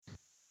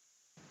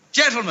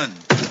Gentlemen,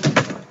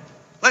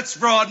 let's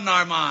broaden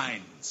our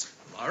minds.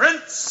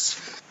 Lawrence?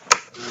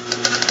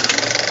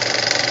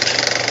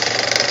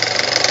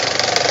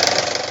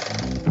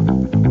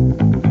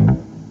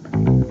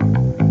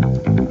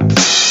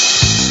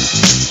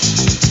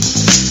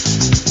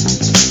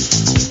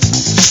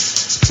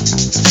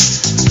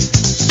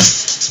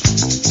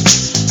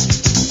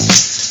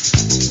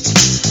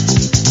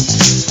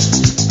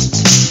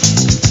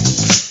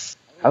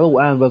 Hello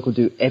and welcome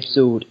to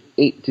episode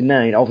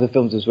 89 of the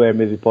Films and Swear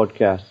Movie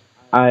Podcast.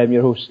 I am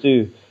your host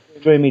Stu.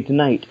 Joining me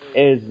tonight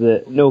is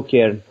the no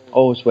caring,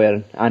 always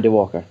swearing Andy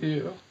Walker.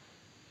 Yeah.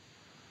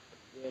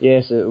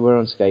 Yes, we're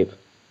on Skype.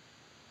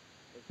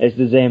 It's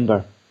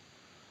December.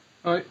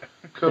 Aye,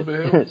 could be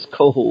helped. It's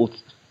cold.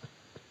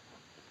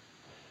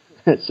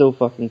 It's so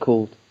fucking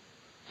cold.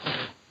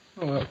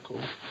 Oh, that's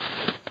cool.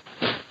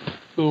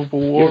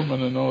 Global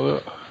warming and all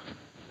that.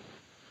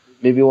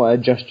 Maybe you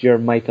want to adjust your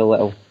mic a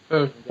little.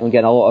 Oh. I'm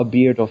getting a lot of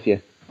beard off you.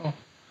 Oh.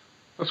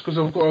 That's because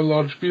I've got a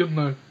large beard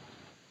now.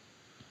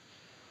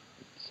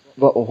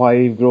 But why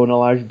have you grown a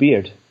large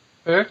beard?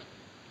 Eh?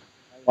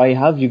 Why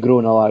have you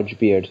grown a large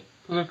beard?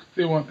 Because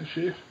they want to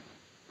shave.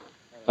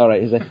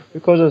 Alright, he's like,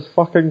 because it's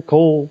fucking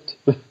cold.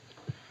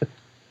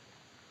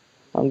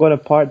 I'm going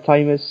to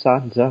part-time as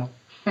Santa.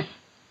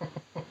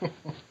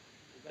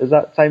 Is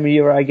that time of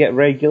year where I get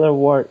regular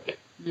work?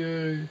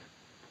 Yay.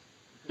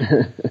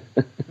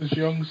 It's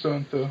young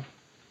Santa.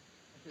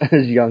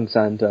 As young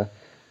Santa.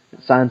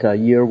 Santa,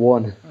 year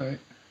one. Aye.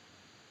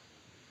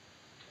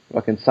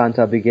 Fucking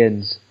Santa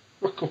begins.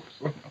 Fuck off,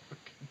 Santa.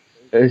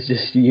 It's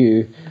just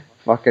you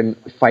fucking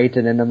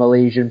fighting in a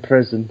Malaysian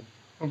prison.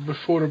 Or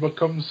before I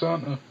become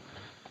Santa.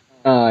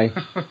 Aye.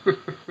 I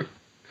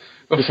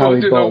That's how found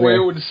we it got away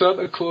there. when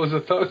Santa Claus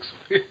attacks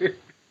me.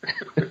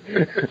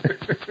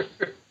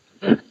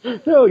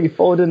 No, you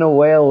fall in a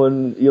well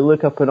and you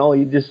look up and all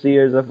you just see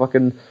is a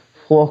fucking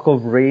flock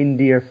of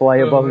reindeer fly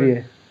above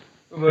you.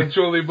 And the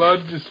jolly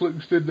man just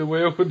looks in the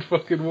well and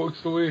fucking walks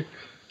away.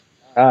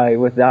 Aye,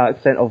 with the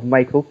accent of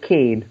Michael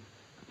Caine.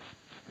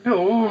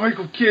 No,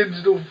 Michael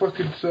Caine's no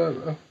fucking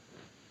Santa.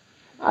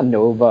 I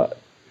know, but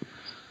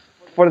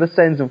for the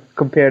sense of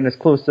comparing us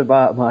close to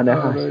Batman, it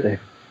Oh, has right.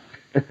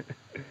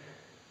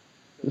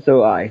 to.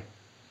 So aye.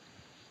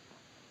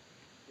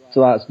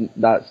 So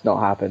that's not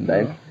happened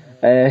then.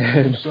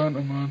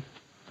 Santa man.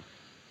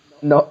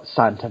 Not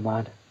Santa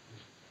Man.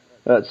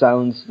 That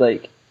sounds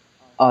like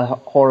a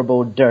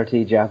horrible,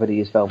 dirty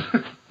Japanese film.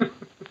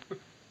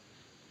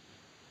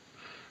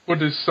 What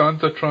does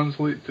Santa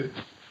translate to?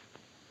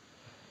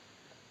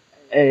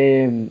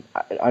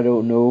 I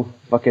don't know.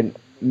 Fucking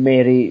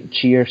merry,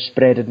 cheer,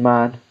 spreaded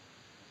man.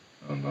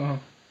 Oh no.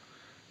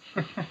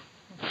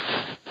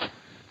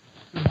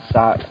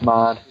 Sack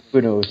man.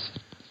 Who knows?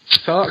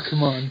 Sack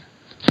man.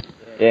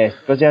 Yes,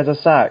 because he has a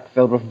sack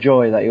filled with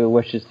joy that he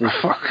wishes to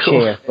Fuck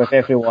share off. with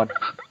everyone.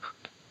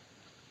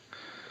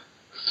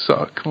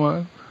 Sack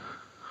man.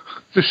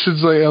 This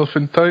is like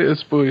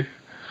Elephantitis, boy.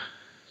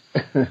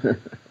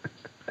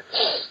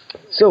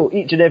 So,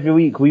 each and every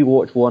week we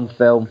watch one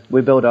film.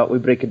 We build up, we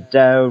break it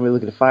down, we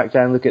look at the facts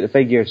and look at the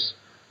figures.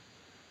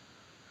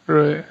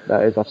 Right.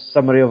 That is a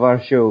summary of our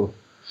show.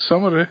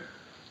 Summary.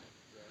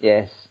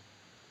 Yes.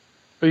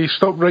 Are you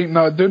stopped writing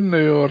that down now,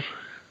 or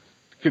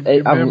you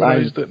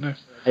memorised it now?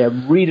 I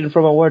am reading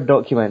from a Word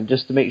document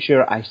just to make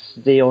sure I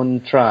stay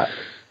on track.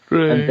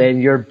 Right. And then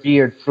your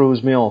beard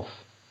throws me off.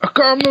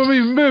 I'm not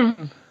even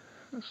moving.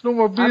 It's not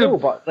my beard. I know,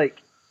 but like,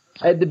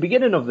 at the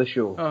beginning of the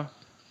show. Oh.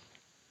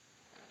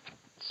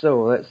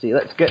 So, let's see,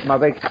 let's get my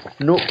big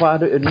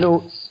notepad out of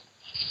notes.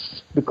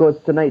 Because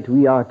tonight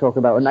we are talking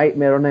about A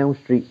Nightmare on Elm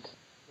Street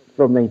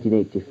from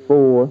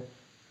 1984.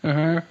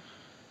 Uh-huh.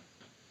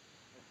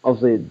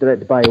 Obviously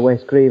directed by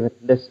Wes Craven.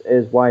 This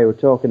is why we're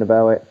talking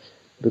about it.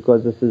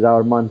 Because this is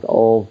our month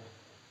of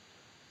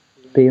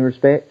paying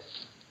respects.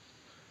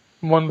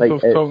 Month Like,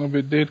 of talking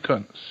about dead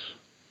cunts.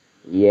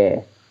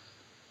 Yes.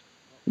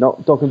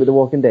 Not talking about The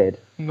Walking Dead.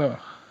 No.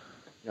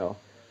 No.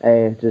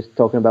 Just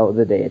talking about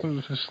the dead. It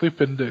was a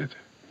sleeping dead.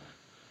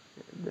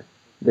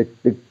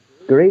 The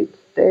great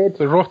dead?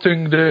 The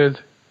rotting dead.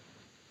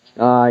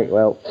 Aye,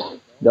 well,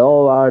 they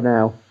all are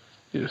now.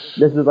 Yes.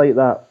 This is like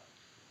that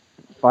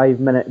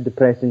 5-minute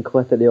depressing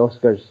clip at the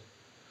Oscars.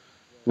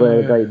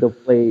 Where like they'll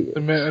play The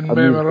a musical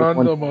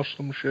memorandum or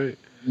some shit.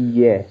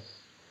 Yes.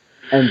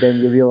 And then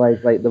you realise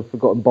like they've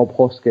forgotten Bob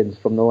Hoskins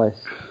from the list.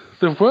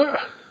 The what?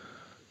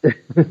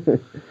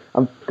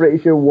 I'm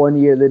pretty sure one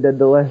year they did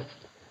the list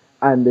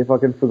and they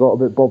fucking forgot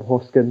about Bob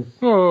Hoskins.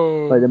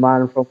 Oh. Like the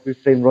man from Who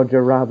Framed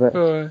Roger Rabbit.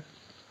 Aye.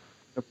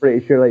 I'm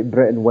pretty sure like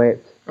Britain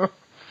wept.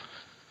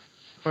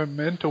 My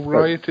mental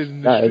rioted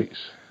in the That is- streets.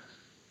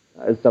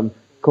 That is some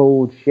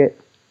cold shit.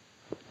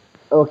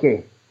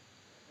 Okay.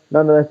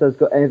 None of this has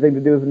got anything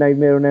to do with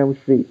Nightmare on Elm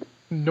Street.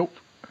 Nope.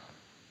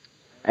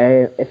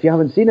 If you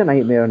haven't seen A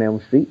Nightmare on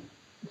Elm Street,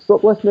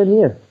 stop listening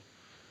here.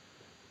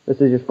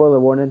 This is your spoiler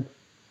warning.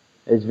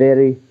 It's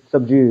very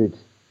subdued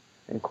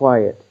and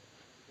quiet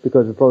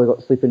because we've probably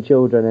got sleeping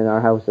children in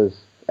our houses.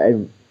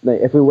 And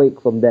like, if we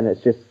wake them, then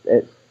it's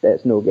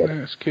It's no good.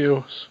 It's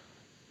chaos.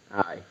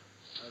 Aye.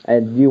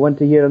 And do you want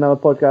to hear another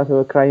podcast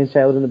with a crying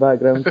child in the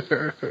background?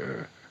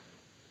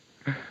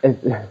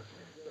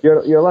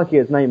 You're lucky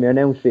it's Nightmare on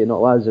Elm Street,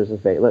 not Lazarus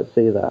Effect. Let's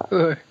say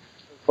that.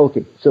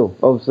 Okay, so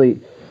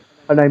obviously,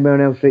 A Nightmare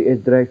on Elm Street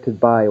is directed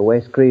by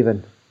Wes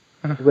Craven,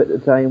 who at the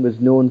time was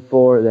known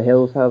for The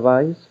Hills Have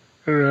Eyes.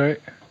 Right.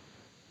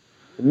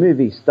 The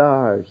movie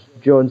stars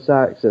John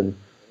Saxon,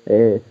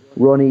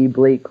 Ronnie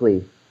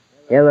Blakely,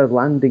 Heather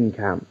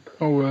Langenkamp,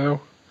 Oh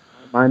wow.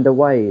 Amanda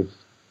Wise,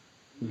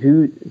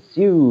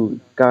 Sue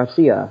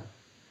Garcia,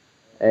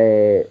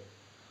 Johnny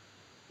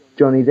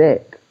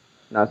Depp,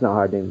 that's not a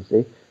hard name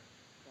to say,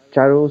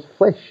 Charles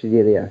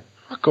Fleischer,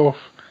 Fuck off.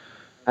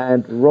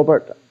 and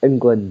Robert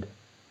Englund.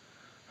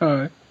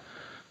 Aye.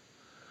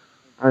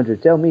 Andrew,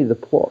 tell me the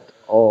plot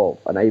of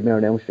A Nightmare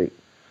on Elm Street.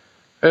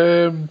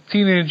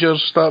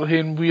 Teenagers start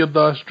having weird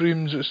ass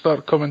dreams that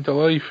start coming to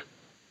life.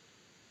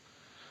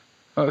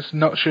 That's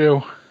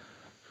nutshell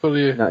for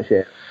you. Not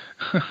yet.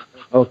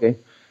 Okay.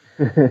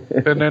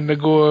 And then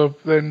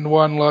then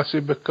one lassie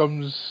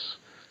becomes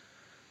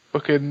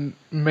fucking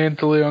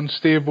mentally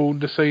unstable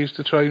and decides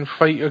to try and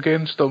fight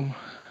against them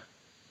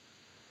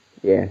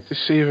Yes. to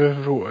save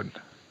everyone.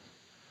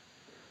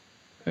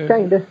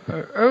 Kinda.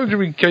 How do you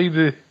mean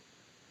kinda?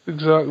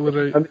 Exactly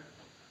right.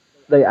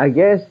 I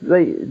guess,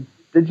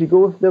 did you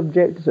go with the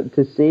objective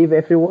to save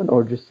everyone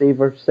or just save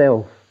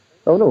herself?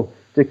 Oh no,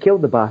 to kill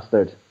the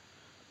bastard,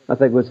 I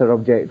think was her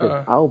objective.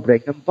 I'll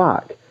bring him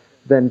back,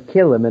 then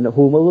kill him in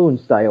Home Alone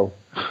style.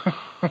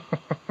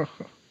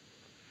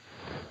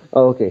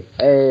 Okay,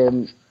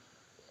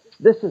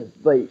 this is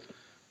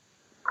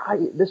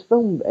this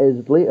film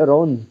is later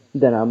on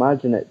than I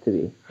imagine it to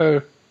be.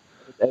 How?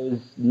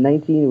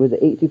 Was it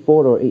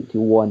 84 or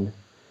 81?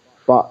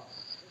 But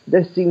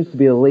this seems to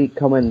be a late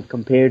coming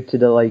compared to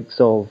the likes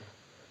of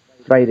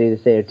Friday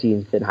the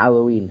 13th and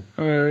Halloween.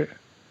 Alright.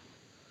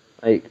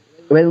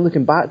 When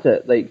looking back to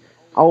it, I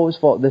always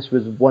thought this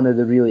was one of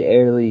the really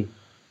early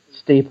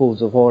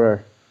staples of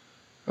horror.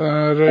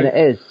 Right. And it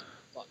is.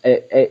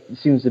 It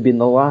seems to have been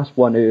the last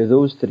one out of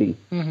those three.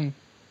 Mm-hmm.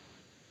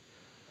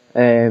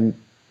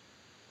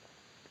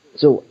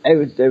 So I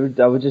was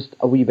just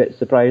a wee bit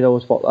surprised. I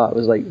always thought that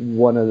was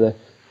one of the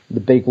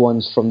big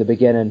ones from the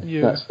beginning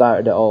that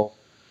started it all.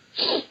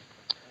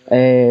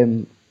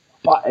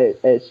 But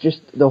it's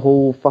just the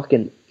whole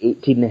fucking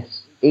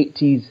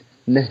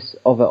 80s-ness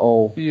of it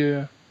all.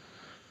 Yeah.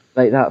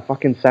 That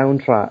fucking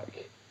soundtrack.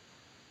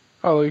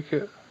 I like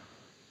it.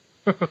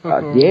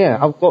 Yeah,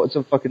 I've got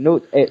some fucking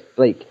notes. At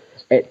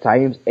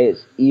times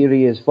it's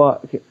eerie as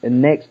fuck,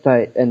 and next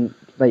time,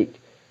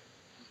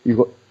 you've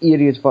got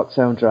eerie as fuck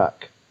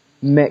soundtrack.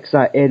 Mix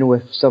that in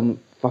with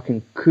some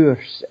fucking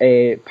coarse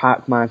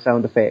Pac-Man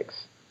sound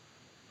effects.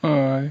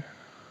 Aye.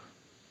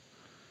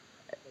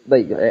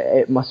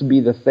 It must be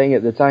the thing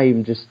at the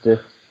time just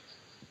to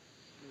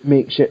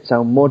make shit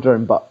sound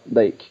modern, but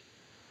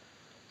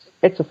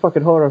it's a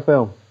fucking horror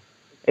film.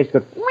 It's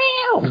got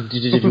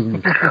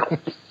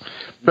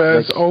but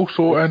it's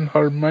also in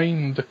her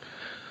mind.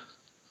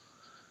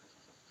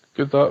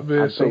 Could that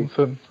be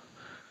something?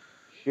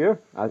 Sure.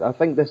 I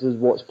think this is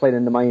what's playing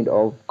in the mind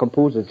of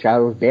composer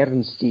Charles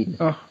Bernstein.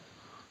 Oh.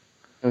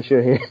 I'm sure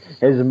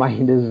his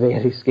mind is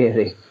very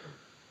scary.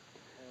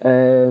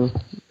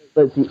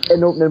 Let's see,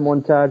 in opening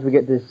montage we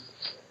get to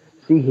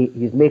see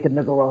he's making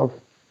the glove.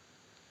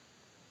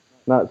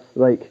 That's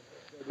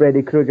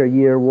Freddy Krueger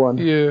year one.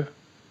 Yeah.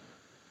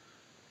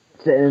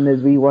 Sitting in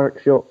his wee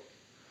workshop.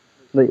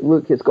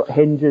 Look, it's got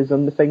hinges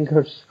on the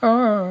fingers.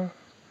 Ah.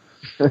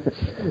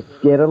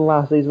 Scaring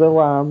lassies with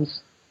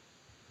lambs.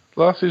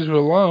 Lassies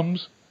with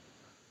lambs?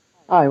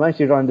 Aye, when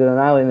she's running down an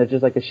alley and there's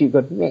just a sheep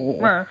going,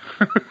 meh.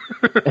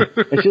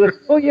 And she's like,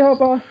 oh yeah,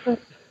 bastard.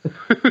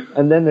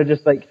 And then they're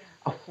just a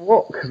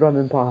flock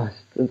running past.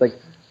 And it's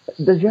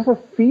does you have a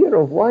fear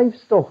of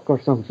livestock or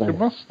something? She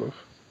must have.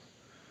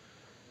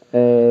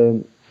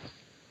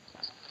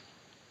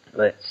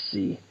 Let's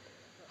see.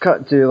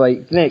 Cut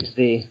to next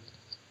day,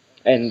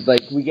 and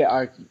we get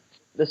our.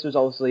 This was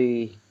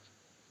obviously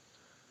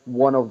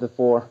one of the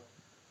 4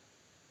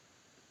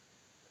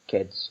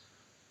 kids.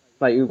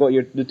 You've got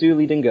the 2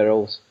 leading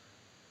girls.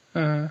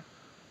 Uh-huh.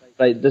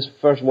 This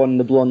first one,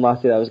 the blonde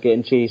lassie that was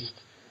getting chased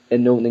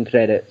in the opening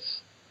credits.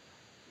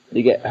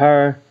 You get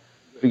her.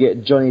 We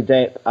get Johnny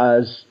Depp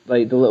as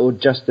the little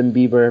Justin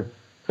Bieber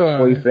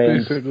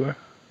boyfriend. Basically.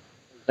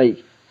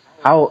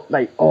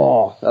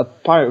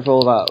 Apart from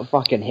all that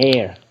fucking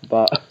hair,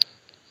 but.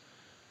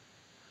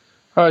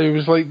 He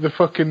was the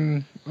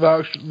fucking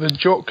the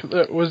jock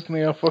that wasn't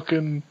a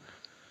fucking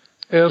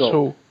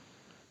asshole.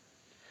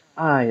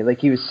 Aye,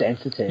 he was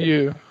sensitive.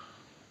 Yeah.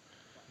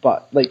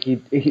 But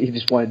he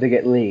just wanted to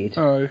get laid.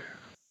 Aye.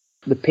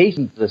 The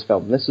pacing of this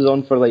film, this is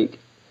on for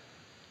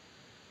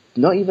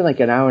not even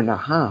an hour and a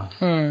half.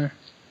 Aye.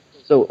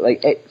 So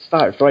it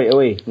starts right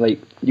away.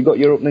 You got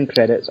your opening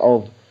credits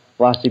of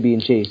Lassie being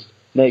chased.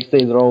 Next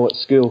day they're all at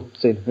school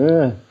saying,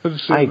 I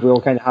we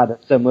all kind of had a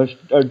similar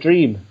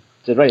dream.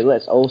 Said, right,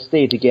 let's all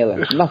stay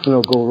together. Nothing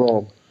will go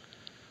wrong.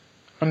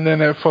 And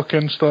then it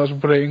fucking starts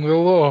breaking the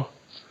law.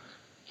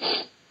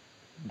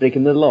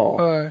 Breaking the law?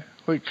 Aye.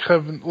 Like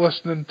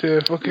listening to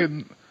a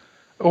fucking,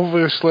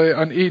 obviously,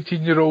 an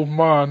 18-year-old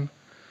man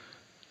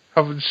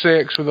having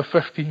sex with a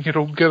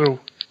 15-year-old girl.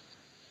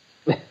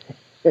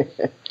 You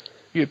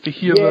get to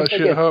hear that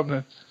shit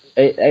happening.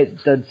 It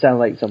did sound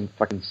like some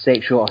fucking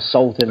sexual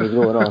assaulting was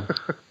going on.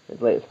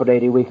 It's like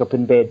Freddie wake up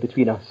in bed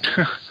between us.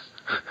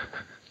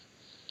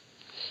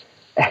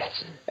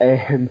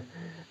 And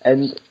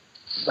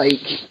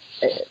like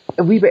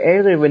a wee bit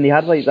earlier when they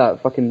had like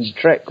that fucking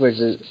trick, which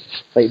is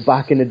like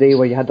back in the day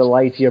where you had to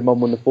lie to your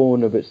mum on the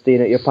phone about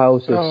staying at your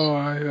pal's house. Oh,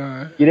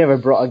 aye. You never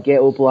brought a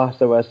ghetto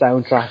blaster with a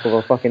soundtrack of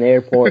a fucking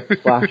airport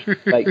slash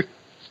like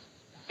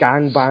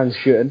gangbang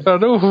shooting. I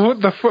know,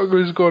 what the fuck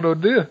was going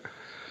on there?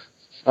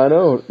 I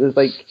know, it's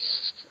like,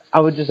 I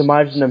would just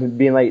imagine him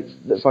being like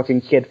the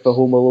fucking kid for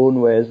Home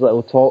Alone with his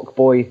little talk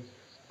boy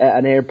at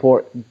an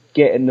airport,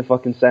 getting the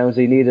fucking sounds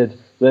he needed,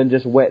 then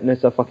just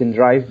witness a fucking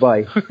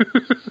drive-by.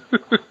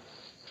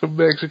 Some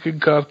Mexican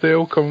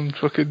cartel come and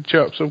fucking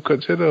chop some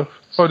cuts head off.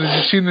 Oh, did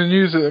you see in the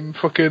news that them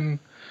fucking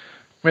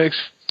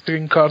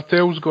Mexican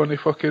cartel's going to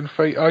fucking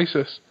fight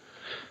ISIS?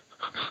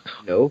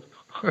 No.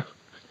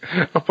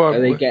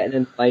 Apparently. Are they getting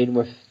in line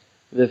with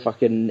the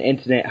fucking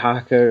internet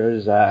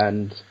hackers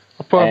and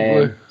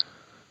apparently.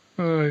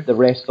 Aye. The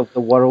rest of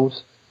the world?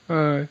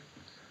 Aye.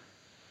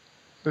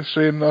 They're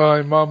saying,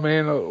 aye, my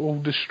men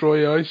will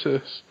destroy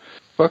ISIS.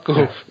 Fuck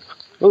off.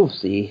 We'll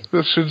see.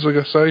 That sounds like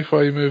a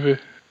sci-fi movie.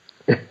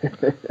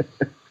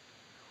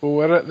 Well,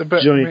 we're at the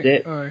bit... Johnny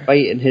Depp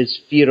fighting his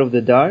fear of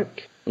the dark.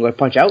 I'm going to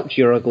punch out to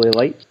your ugly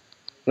light.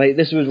 Like,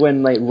 this was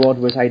when, like, Rod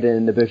was hiding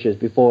in the bushes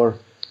before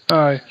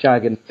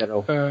shagging the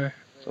girl. Aye.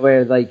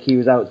 Where, like, he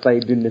was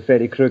outside doing the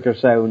Freddy Krueger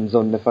sounds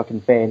on the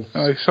fucking fence.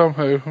 Aye,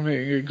 somehow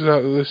making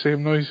exactly the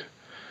same noise.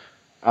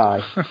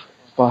 Aye.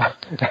 But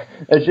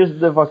it's just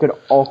the fucking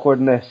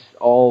awkwardness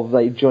of,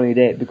 like, Johnny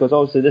Depp, because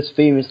obviously this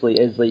famously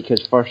is, like,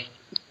 his first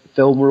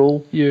film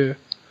role. Yeah.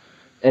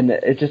 And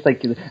it's just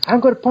like, I'm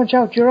going to punch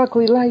out your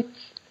ugly lights.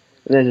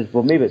 And then it's,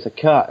 well, maybe it's a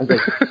cat. It's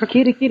like,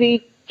 kitty,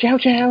 kitty, chow,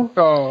 chow.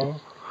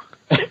 Oh.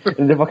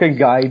 And the fucking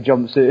guy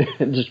jumps out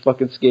and just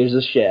fucking scares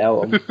the shit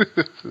out of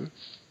him.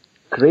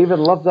 Craven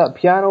loved that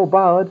piano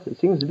ballad. It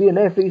seems to be in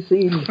every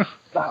scene.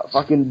 That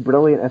fucking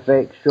brilliant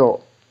effect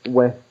shot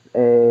with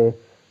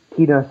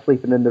Tina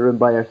sleeping in the room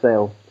by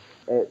herself.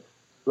 It's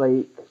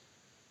like,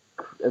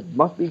 it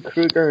must be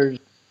Krueger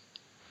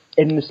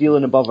in the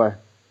ceiling above her,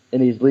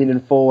 and he's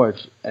leaning forward,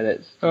 and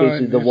it's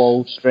basically the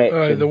wall stretching.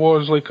 Aye, the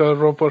wall's like a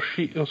rubber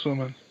sheet or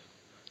something.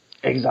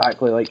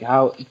 Exactly, like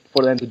how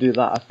for them to do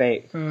that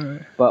effect.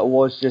 Aye. But it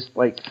was just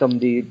like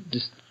somebody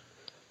just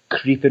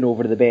creeping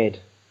over the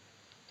bed,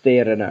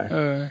 staring at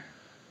her.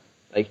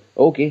 Aye. Like,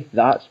 okay,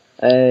 that's...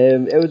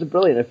 it was a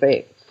brilliant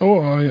effect. Oh,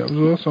 aye, it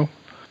was awesome.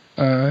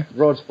 Aye.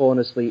 Rod's falling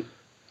asleep.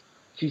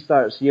 She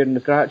starts hearing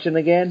the scratching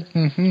again.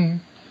 Mm-hmm.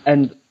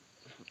 And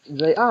he's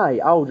like, aye,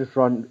 I'll just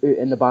run out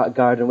in the back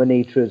garden with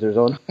no trousers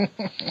on.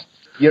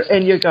 You're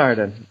in your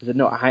garden. He said,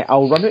 no,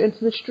 I'll run out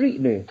into the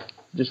street now,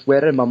 just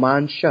wearing my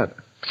man's shirt.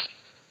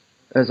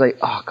 I was like,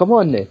 oh, come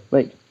on now.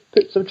 Like,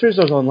 put some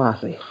trousers on,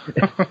 lassie.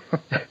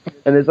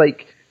 And it's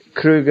like,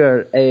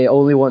 Krueger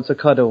only wants a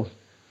cuddle,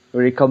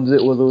 where he comes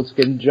out with those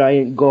fucking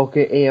giant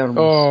gawky arms.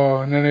 Oh,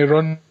 and then he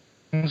runs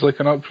like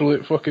an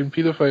absolute fucking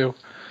paedophile.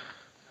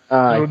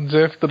 Aye. Runs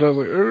after her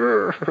like,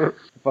 Urgh.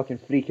 Fucking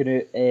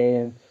freaking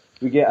out.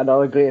 We get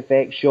another great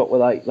effect shot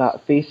with like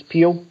that face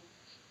peel.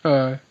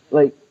 Aye.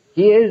 Like,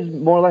 he is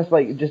more or less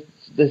like just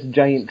this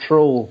giant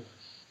troll,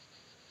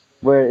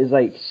 where it's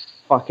like,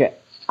 fuck it,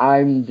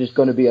 I'm just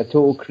going to be a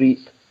total creep,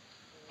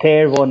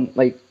 tear on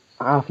like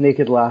half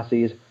naked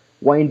lassies,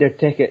 wind their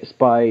tickets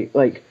by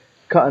like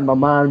cutting my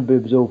man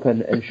boobs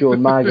open and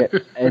showing maggots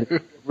and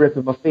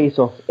ripping my face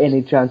off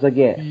any chance I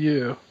get.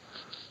 Yeah.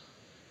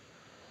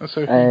 That's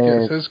how he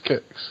gets his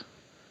kicks.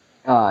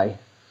 Aye.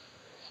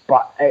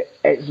 But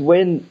it's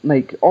when,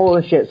 like, all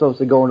the shit's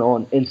obviously going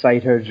on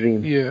inside her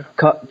dream. Yeah.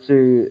 Cut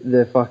to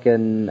the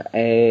fucking...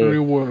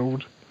 real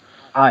world.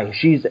 Aye,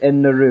 she's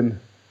in the room.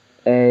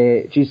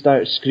 She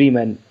starts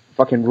screaming.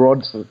 Fucking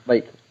Rod's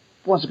like,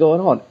 what's going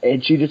on?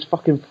 And she just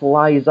fucking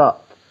flies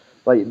up.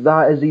 Like,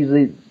 that is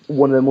easily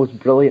one of the most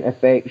brilliant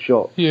effect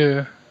shots.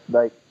 Yeah.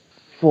 Like,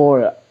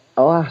 for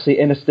a lassie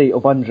in a state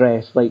of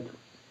undress, like,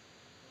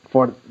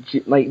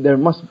 there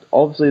must,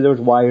 obviously there's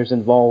wires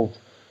involved,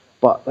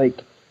 but, like,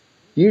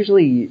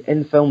 usually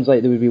in films,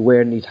 like, they would be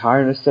wearing these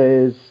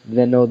harnesses,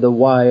 then all the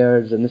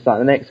wires, and this, that,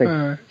 and the next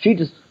thing. She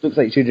just looks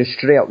like she just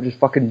straight up just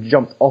fucking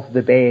jumped off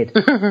the bed,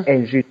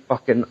 and she's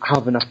fucking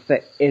having a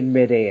fit in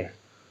midair.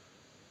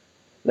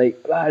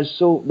 Like, that is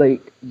so,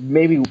 like,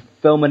 maybe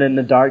filming in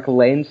the dark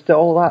lens to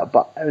all that,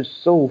 but it was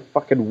so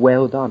fucking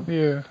well done.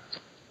 Yeah.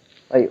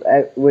 Like,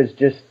 it was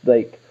just,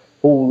 like,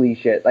 holy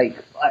shit. Like,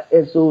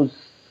 it's those,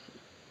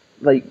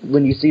 like,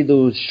 when you see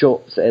those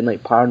shots in,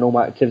 like,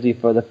 Paranormal Activity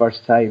for the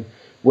first time,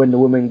 when the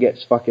woman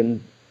gets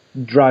fucking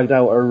dragged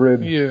out of her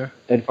room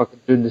and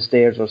fucking doing the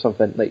stairs or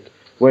something, like,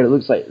 where it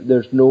looks like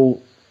there's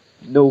no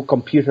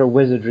computer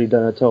wizardry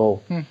done at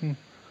all. Mm-hmm.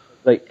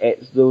 Like,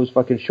 it's those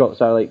fucking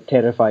shots are, like,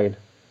 terrifying.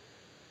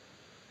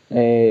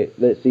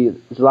 Let's see,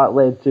 so that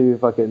led to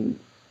fucking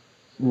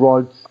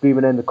Rod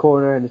screaming in the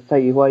corner in his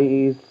tighty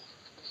whities.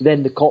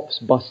 Then the cops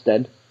bust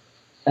in.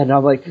 And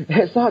I'm like,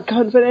 it's that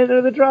cunt from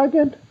Enter the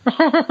Dragon!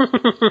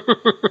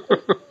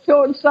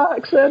 John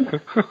Saxon!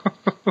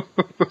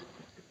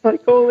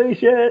 Like, holy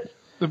shit!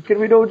 Can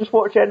we not just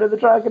watch Enter the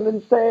Dragon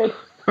instead?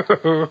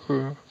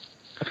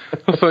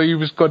 I thought he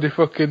was going to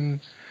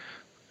fucking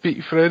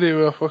beat Freddy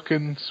with a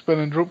fucking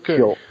spinning dropkick.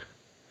 Sure.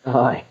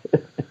 Aye.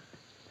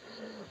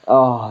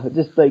 Oh,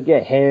 just like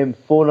get him,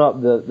 phone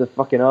up the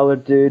fucking other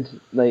dude,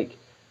 like,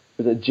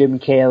 was it Jim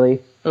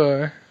Kelly?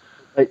 Aye.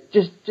 Like,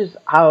 just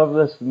have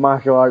this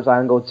martial arts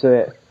angle to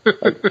it.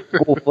 Like,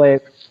 both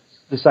legs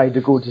decide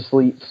to go to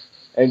sleep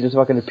and just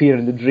fucking appear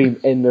in the dream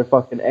in their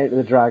fucking Enter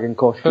the Dragon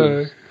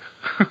costumes.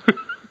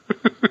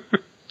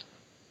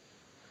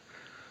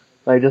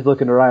 Like, just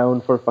looking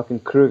around for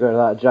fucking Kruger,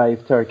 that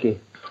jive turkey.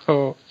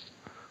 Oh.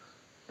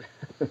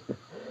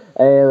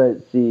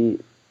 Let's see.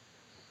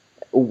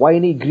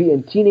 Whiny,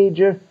 greeting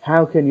teenager.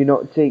 How can you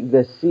not take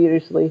this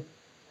seriously?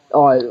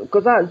 Oh,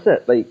 because that's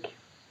it. Like,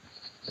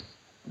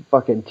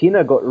 fucking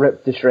Tina got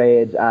ripped to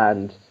shreds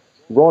and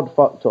Rod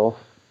fucked off.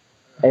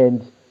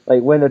 And,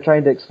 like, when they're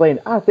trying to explain,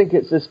 I think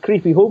it's this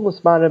creepy homeless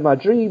man in my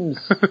dreams.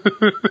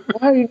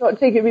 Why are you not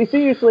taking me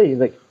seriously?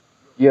 Like,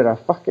 you're a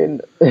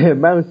fucking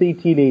mouthy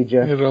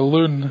teenager. You're a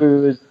loon.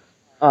 Who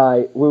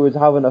was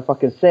having a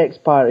fucking sex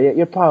party at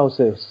your pal's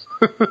house.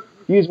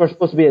 You were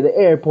supposed to be at the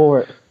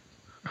airport.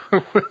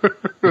 You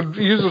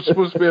were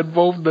supposed to be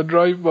involved in the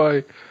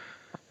drive-by.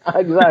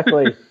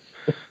 Exactly.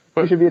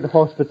 You should be in the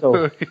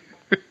hospital.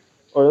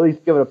 Or at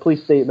least give it a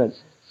police statement.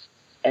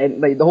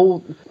 And, like, the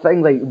whole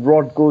thing, like,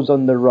 Rod goes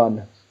on the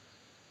run.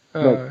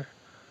 Like,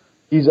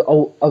 he's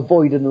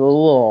avoiding the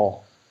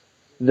law.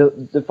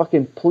 The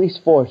fucking police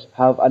force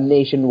have a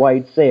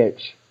nationwide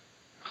search.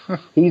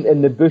 He's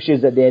in the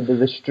bushes at the end of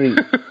the street.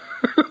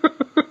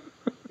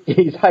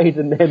 He's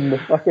hiding in the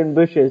fucking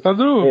bushes I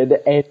know. at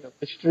the end of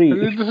the street.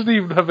 He doesn't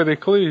even have any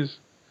clues.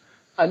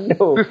 I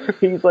know.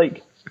 He's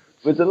like,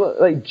 with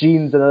like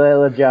jeans and a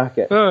leather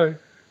jacket. Aye.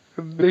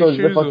 Because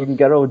the fucking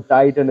girl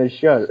died in his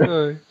shirt.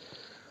 Aye.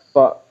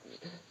 But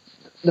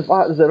the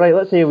fact is that, right,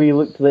 let's say we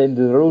look to the end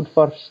of the road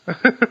first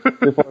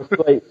before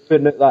like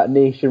putting out that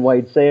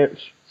nationwide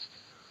search.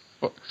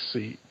 Fuck's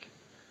sake.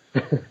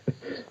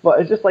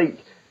 But it's just like,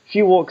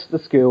 she walks to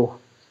school,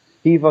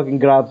 he fucking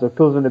grabs her,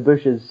 pulls in the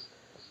bushes,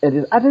 and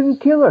says, I didn't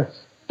kill her!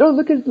 Don't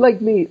look at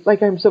like me,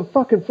 like I'm some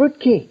fucking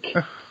fruitcake!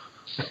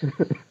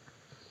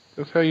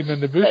 That's hiding in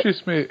the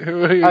bushes, mate.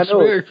 Who are you I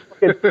know.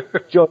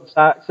 John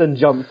Saxon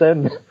jumps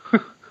in.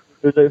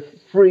 There's a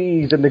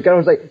freeze, and the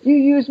girl's like, you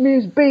used me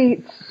as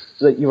bait!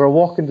 Like, you were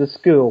walking to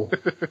school.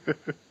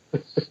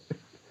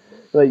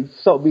 Like,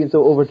 stop being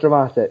so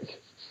overdramatic.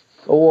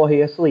 Or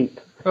he asleep.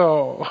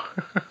 Oh.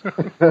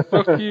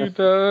 Fuck you,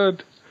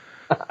 Dad.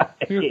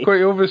 You're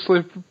quite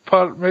obviously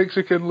part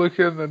Mexican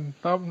looking, and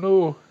I'm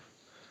no.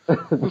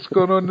 What's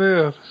going on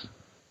there?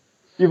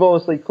 You've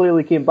obviously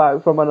clearly came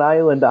back from an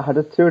island that had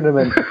a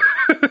tournament.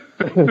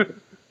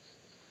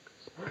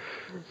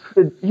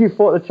 You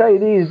fought the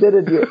Chinese,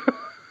 didn't you?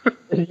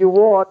 And you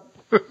won.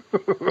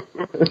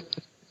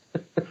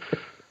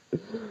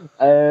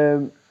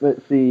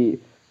 Let's see.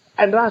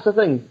 And that's the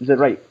thing. Is it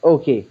right?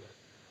 Okay.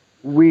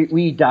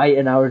 We die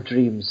in our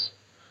dreams.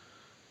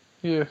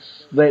 Yes.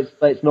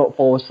 Let's not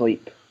fall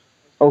asleep.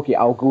 Okay,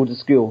 I'll go to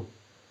school.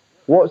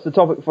 What's the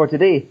topic for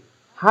today?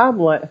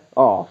 Hamlet.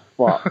 Oh,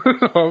 fuck.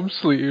 I'm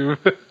sleeping.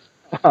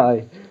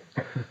 Aye.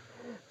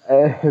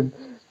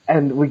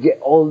 And we get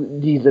all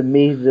these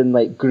amazing,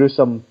 like,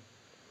 gruesome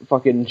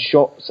fucking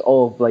shots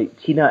of, like,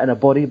 Tina in a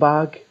body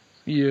bag.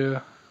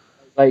 Yeah.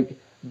 Like,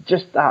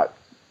 just that,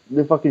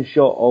 the fucking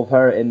shot of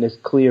her in this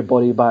clear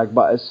body bag,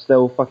 but it's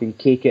still fucking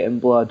cake it in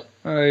blood.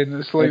 Aye, and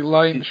it's like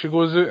lying, she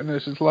goes out and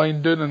it's just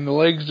lying down and the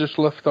legs just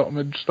lift up and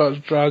it starts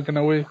dragging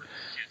away.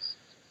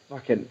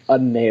 Fucking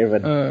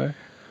unnerving. Aye.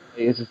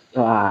 It's just,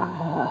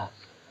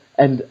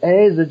 And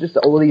it is just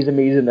all these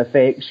amazing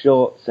effects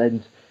shots,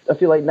 and I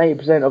feel like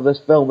 90% of this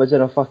film is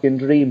in a fucking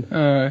dream.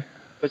 Aye.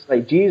 It's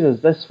like,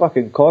 Jesus, this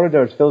fucking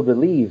corridor is filled with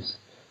leaves.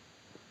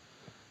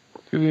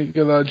 You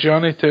get that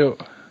Johnny tail.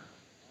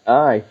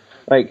 Aye.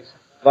 Like,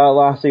 that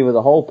lassie with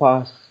the hall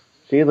pass,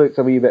 she looks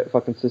a wee bit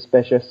fucking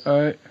suspicious.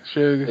 Aye.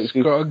 She's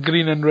got a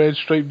green and red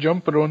striped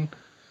jumper on.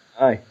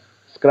 Aye.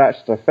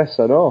 Scratched her fists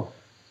and all.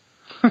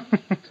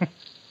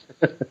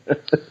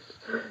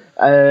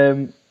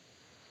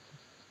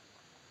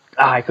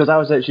 Because I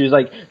was like, she was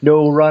like,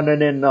 no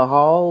running in the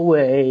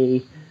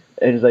hallway.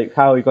 And it's like,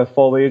 how, you got to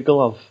fall with your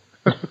glove?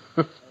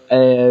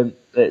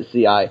 Let's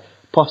see,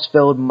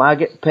 pus-filled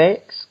maggot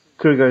pecs.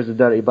 Kruger's a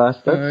dirty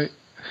bastard.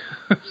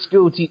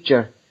 School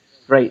teacher.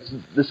 Right,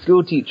 the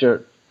school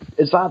teacher.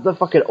 Is that the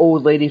fucking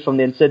old lady from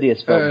the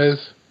Insidious films? It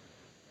is.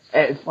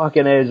 It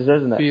fucking is,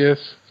 isn't it?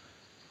 Yes.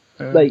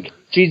 Like,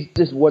 she's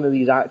just one of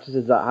these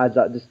actresses that has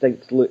that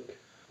distinct look.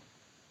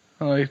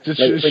 Aye, Like,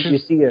 you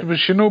see her. was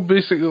she not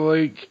basically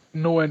like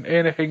knowing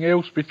anything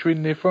else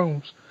between the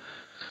films?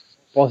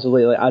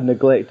 possibly, like, I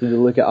neglected to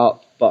look it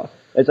up, but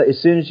it's like,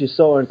 as soon as you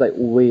saw her, it's like,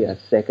 wait a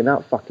second,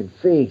 that fucking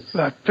face.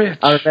 That bitch.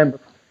 I remember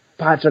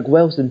Patrick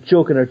Wilson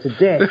choking her to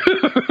death.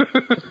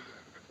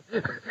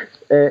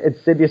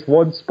 Insidious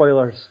 1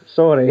 spoilers,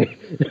 sorry.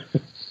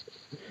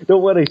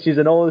 Don't worry, she's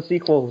in all the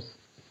sequels.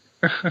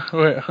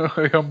 Wait,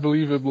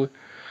 unbelievably.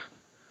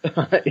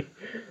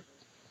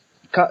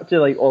 Cut to,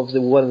 like, obviously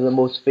one of the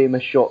most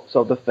famous shots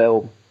of the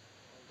film.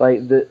 Like,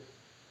 the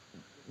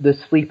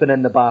sleeping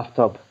in the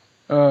bathtub.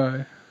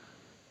 Aye.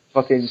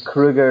 Fucking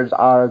Kruger's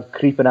are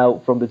creeping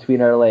out from between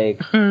her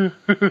legs.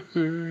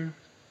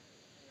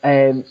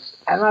 And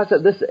that's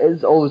it. This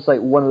is always, like,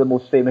 one of the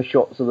most famous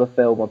shots of the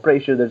film. I'm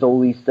pretty sure there's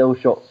all these still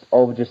shots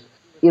of just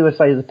either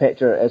side of the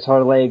picture. It's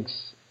her legs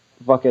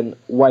fucking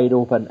wide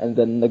open, and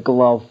then the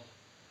glove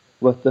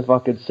with the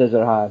fucking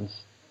scissor hands.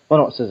 Well,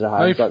 not scissor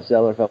hands, Knife. that's the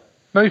other film.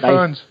 Knife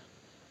hands.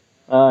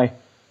 Aye.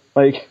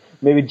 Like,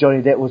 maybe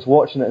Johnny Depp was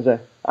watching it as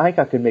I think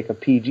I could make a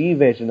PG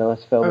version of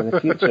this film in the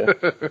future.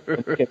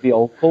 Make it be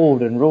all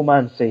cold and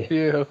romancy.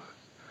 Yeah.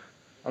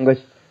 I'm going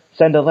to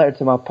send a letter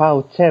to my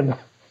pal Tim,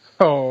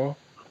 Oh.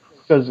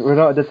 because we're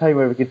not at the time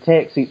where we can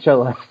text each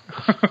other.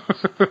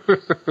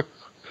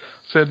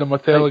 Send him a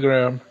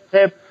telegram.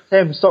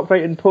 Tim, stop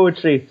writing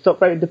poetry.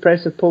 Stop writing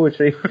depressive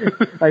poetry.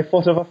 I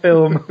thought of a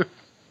film.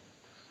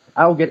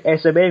 I'll get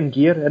SMM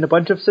gear and a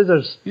bunch of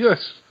scissors. Yes.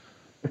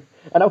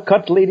 And I'll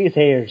cut ladies'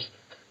 hairs.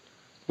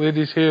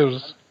 Ladies'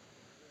 hairs.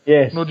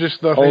 Yes. Not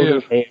just their all hair.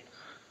 their hair.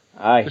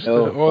 Aye, Just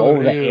no, all all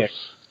their the hair.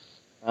 hairs.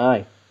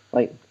 Aye.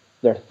 Like,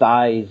 their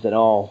thighs and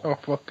all. Oh,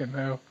 fucking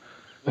hell.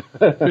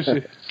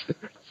 Pussy.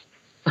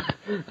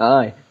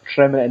 Aye.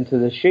 Trim it into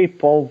the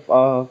shape of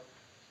a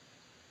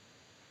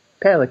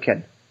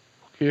pelican.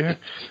 Okay.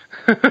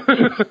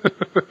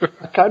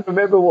 I can't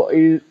remember what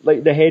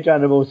the hedge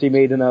animals he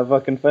made in that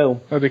fucking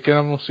film. I reckon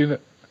I've not seen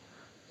it.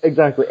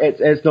 Exactly.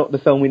 It's not the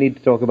film we need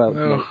to talk about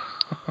No.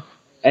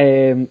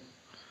 tonight.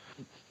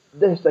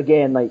 This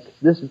again, like,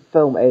 this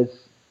film is,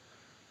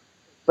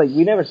 like,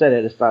 we never said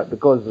it at the start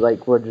because,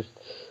 like, we're just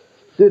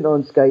doing it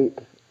on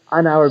Skype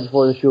an hour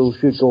before the show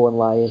should go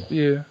online.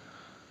 Yeah.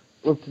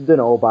 We're doing it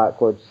all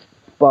backwards.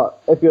 But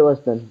if you're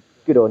listening,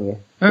 good on you.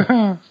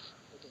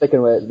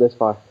 Sticking with it this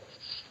far.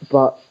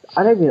 But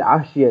I didn't even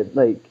ask you,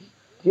 like,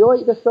 do you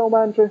like this film,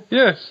 Andrew?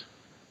 Yes.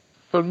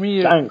 For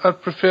me, Thanks.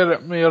 I'd prefer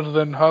it more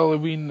than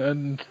Halloween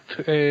and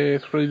Friday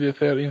the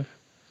 13th.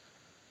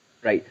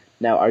 Right.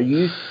 Now, are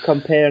you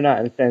comparing that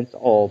in the sense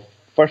of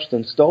first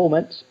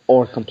installments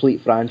or complete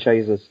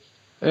franchises?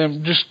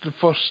 Just the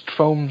first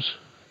films,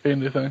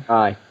 kind of thing.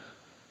 Aye.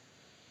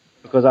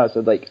 Because that's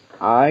it, like,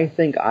 I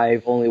think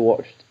I've only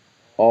watched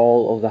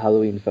all of the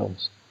Halloween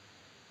films.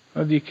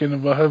 I do kind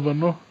of have or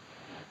no.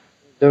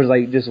 There was,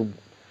 like, just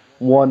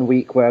 1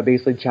 week where I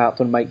basically chapped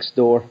on Mike's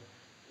door,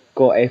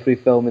 got every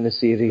film in the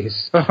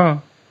series.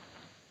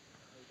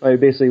 Like,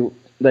 basically,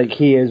 like,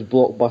 he is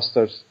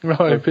Blockbusters.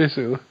 Right,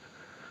 basically.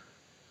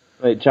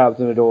 Like, chapped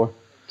on the door,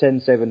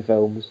 7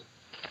 films,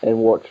 and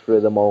watched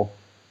through them all.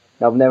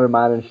 I've never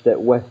managed it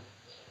with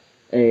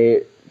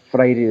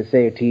Friday the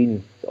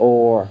 13th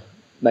or,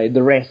 like,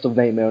 the rest of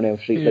Nightmare on Elm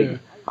Street. Yeah.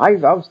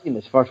 Like, I've seen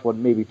this first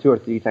one maybe 2 or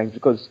 3 times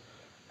because,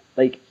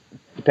 like,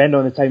 depending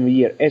on the time of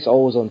year, it's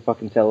always on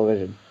fucking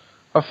television.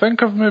 I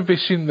think I've maybe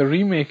seen the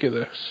remake of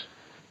this.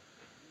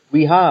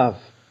 We have.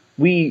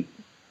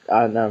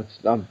 And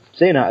I'm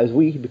saying that as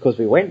we because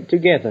we went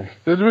together.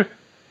 Did we?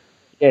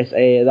 Yes,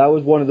 that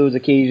was one of those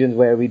occasions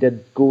where we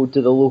did go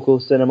to the local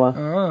cinema.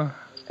 Ah,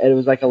 And it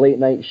was like a late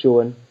night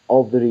showing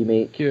of the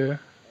remake. yeah.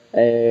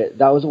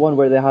 That was the one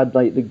where they had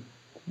like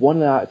one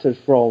of the actors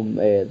from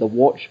The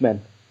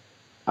Watchmen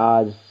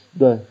as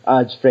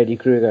Freddy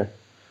Krueger,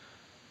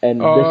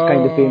 and this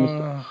kind of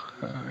famous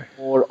Aye.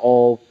 more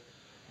of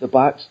the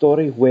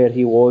backstory where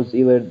he was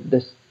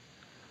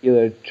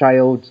either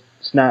child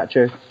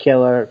snatcher,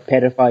 killer,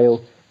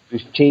 pedophile, who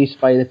was chased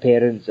by the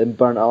parents and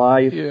burnt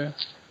alive. Yeah,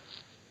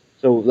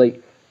 So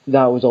like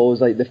that was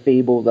always like the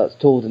fable that's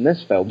told in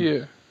this film.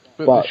 yeah.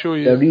 But they show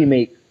you the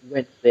remake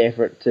went to the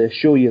effort to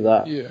show you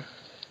that. Yeah.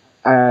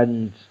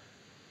 And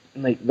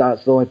like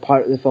that's the only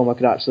part of the film I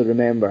could actually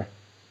remember.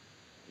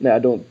 Now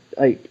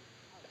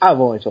I've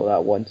only saw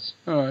that once.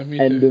 Oh, me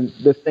And too.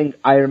 the thing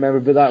I remember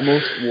about that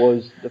most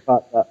was the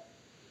fact that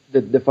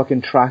the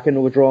fucking tracking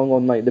was wrong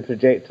on like the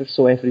projector,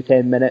 so every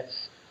 10 minutes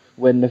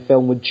when the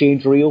film would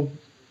change reel,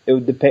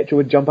 the picture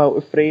would jump out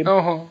of frame.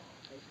 Uh-huh.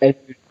 And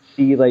you'd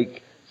see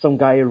like some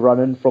guy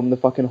running from the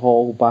fucking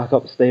hall back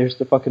upstairs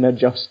to fucking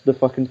adjust the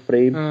fucking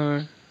frame.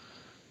 Aye.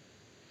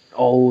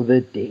 All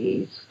the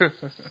days.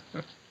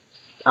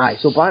 Aye,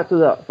 so back to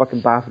that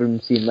fucking bathroom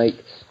scene, like,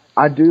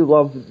 I do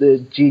love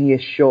the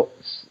genius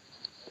shots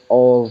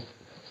of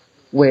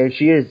where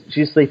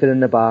she's sleeping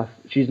in the bath,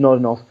 she's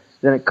nodding off,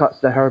 then it cuts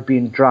to her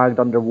being dragged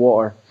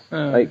underwater.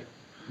 Like,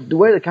 the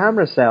way the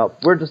camera's set up,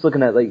 we're just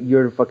looking at, like,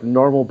 your fucking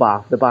normal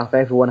bath, the bath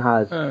everyone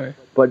has. Aye.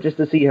 But just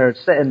to see her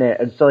sitting there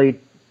and suddenly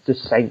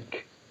just sink.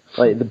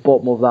 Like, the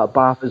bottom of that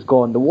bath is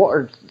gone. The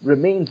water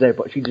remains there,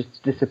 but she just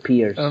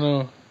disappears. I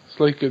know. It's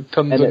like it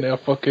turns And into a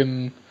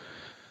fucking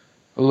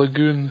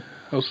lagoon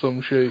or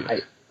some shit.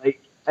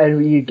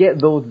 And you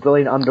get those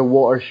brilliant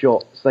underwater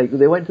shots. Like,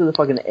 they went to the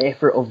fucking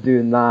effort of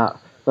doing that,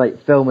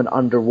 like, filming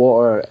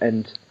underwater,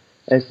 and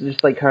it's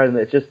just like her, and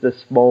it's just this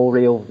small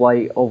ray of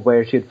light of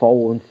where she'd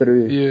fallen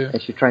through,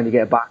 and she's trying to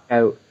get back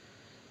out.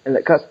 And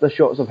it cuts the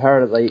shots of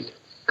her, like,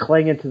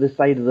 clinging to the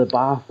side of the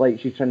bath, like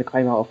she's trying to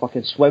climb out a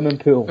fucking swimming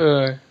pool.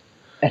 And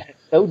it's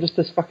still just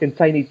this fucking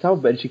tiny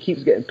tub, and she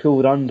keeps getting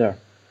pulled under.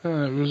 It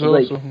was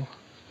awesome.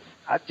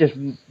 That just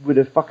would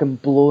have fucking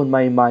blown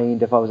my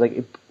mind if I was,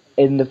 like,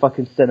 in the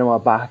fucking cinema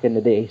back in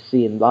the day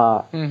seeing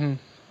that. Mm-hmm.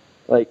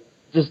 Like,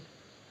 just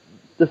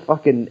the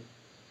fucking,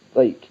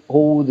 like,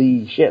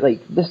 holy shit, like,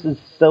 this is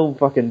still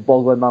fucking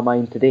boggling my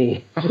mind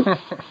today.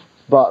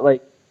 But,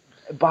 like,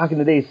 back in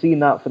the day, seeing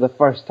that for the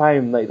first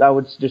time, like, that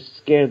would just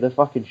scare the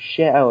fucking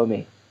shit out of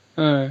me.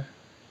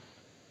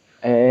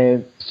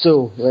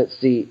 So, let's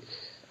see.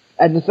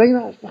 And the thing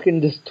that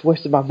fucking just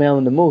twisted my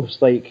melon the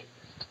most, like,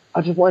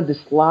 I just wanted to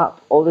slap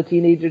all the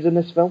teenagers in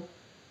this film.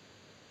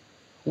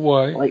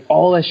 Why? Like,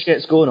 all this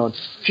shit's going on.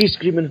 She's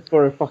screaming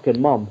for her fucking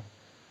mum.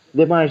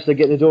 They manage to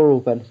get the door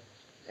open.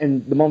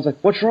 And the mum's like,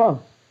 what's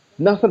wrong?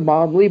 Nothing,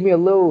 Mom, leave me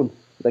alone.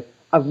 Like,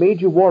 I've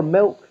made you warm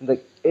milk.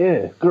 Like,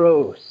 ew,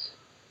 gross.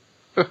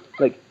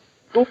 Like,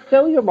 go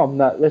tell your mum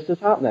that this is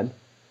happening.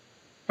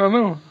 I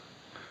know.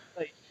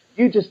 Like,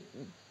 you just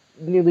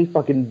nearly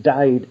fucking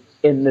died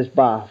in this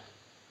bath.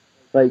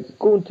 Like,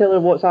 go and tell her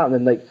what's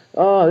happening. Like,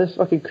 oh, this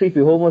fucking creepy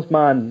homeless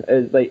man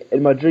is, like,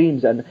 in my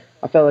dreams, and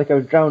I felt like I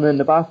was drowning in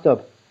the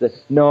bathtub. Like,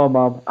 no,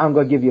 Mum, I'm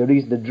going to give you a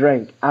reason to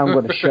drink. I'm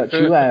going to shut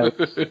you out.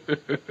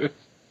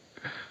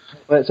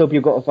 Let's hope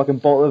you've got a fucking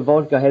bottle of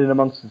vodka hidden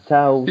amongst the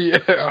towels.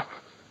 Yeah.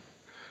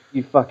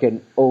 You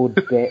fucking old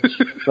bitch.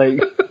 Like,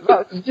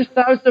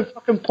 that was the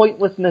fucking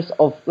pointlessness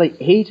of, like,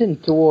 hating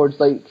towards,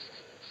 like,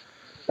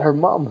 her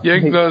mum. You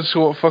think that's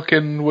what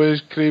fucking Wes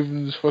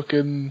Craven's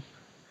fucking...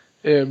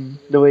 the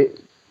way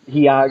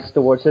he acts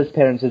towards his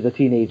parents as a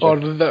teenager. Or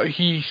that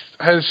his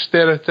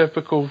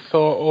stereotypical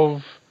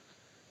thought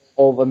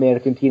of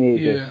American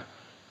teenagers. Yeah.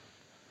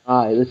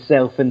 Aye, the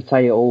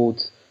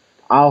self-entitled,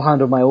 I'll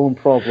handle my own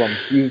problem.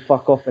 You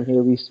fuck off in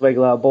here, we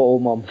swiggle that bottle,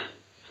 Mum.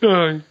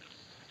 Aye.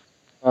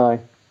 Aye.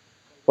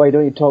 Why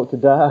don't you talk to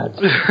Dad?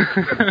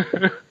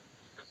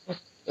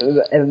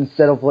 And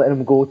instead of letting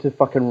him go to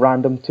fucking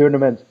random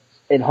tournaments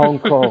in Hong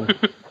Kong.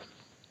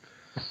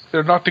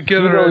 They're not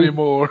together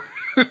anymore.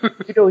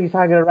 You know he's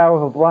hanging around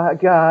with a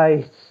black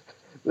guy.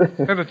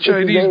 And a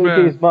Chinese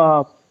man.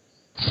 Mom.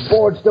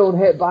 Boards don't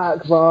hit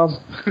back, Mom.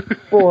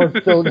 Boards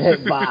don't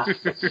hit back.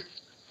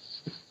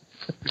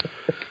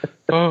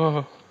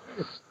 Oh,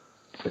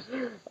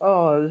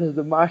 this is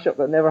the mashup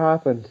that never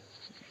happened.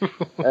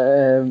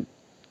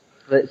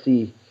 Let's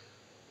see.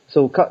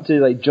 So cut to,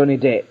 like, Johnny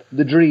Depp,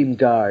 the Dream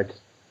Guard,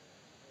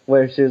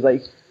 where she was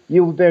like,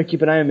 you better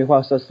keep an eye on me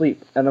whilst I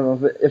sleep, and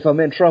if I'm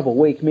in trouble,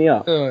 wake me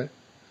up.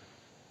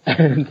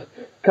 And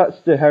cuts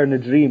to her in a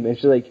dream, and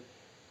she's like,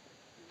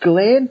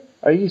 Glenn,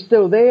 are you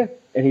still there?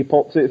 And he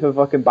pops out from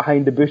fucking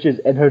behind the bushes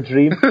in her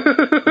dream.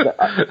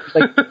 It's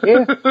like,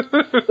 yeah,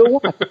 so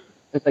what?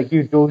 It's like,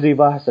 you dozy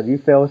bastard, you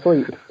fell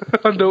asleep.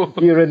 I know.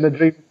 You're in the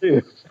dream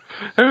too.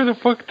 How the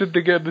fuck did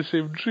they get in the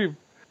same dream?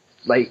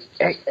 Like,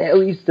 at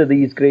least to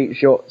these great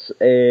shots,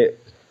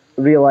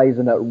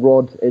 realising that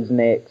Rod is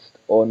next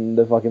on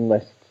the fucking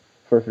list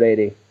for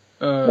Freddy.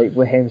 Like,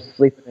 with him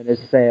sleeping in his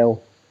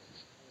cell.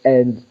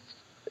 And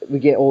we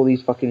get all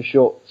these fucking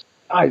shots.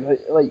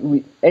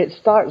 It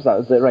starts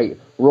out as that, right,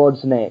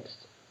 Rod's next.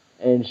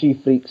 And she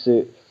freaks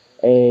out.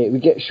 We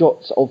get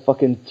shots of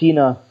fucking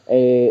Tina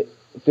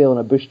failing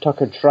a Bush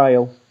Tucker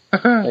trial.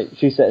 Like,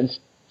 she's sitting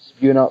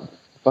spewing up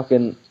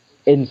fucking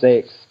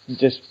insects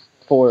just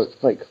for,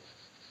 like,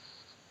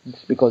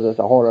 just because it's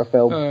a horror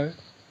film.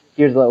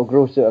 Here's a little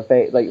gross out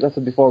effect. Like, this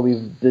is before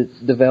we've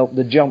developed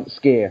the jump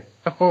scare.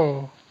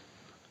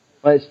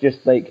 Let's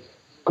just, like,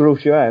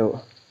 gross you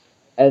out.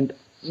 And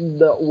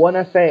the one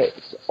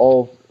effect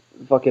of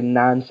fucking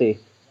Nancy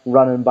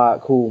running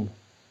back home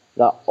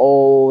that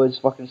always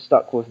fucking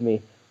stuck with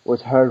me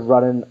was her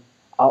running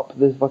up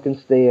the fucking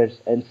stairs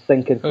and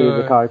sinking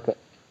through the carpet.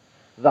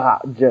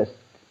 That just,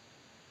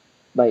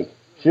 like,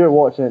 if you're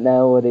watching it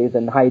nowadays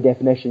in high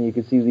definition, you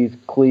can see these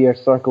clear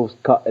circles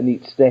cut in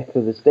each step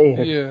of the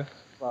stairs. Yeah.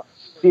 But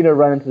seeing her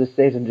run into the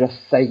stairs and just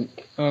sink.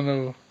 I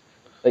know.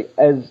 Like,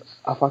 is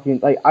a fucking,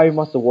 like, I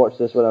must have watched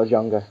this when I was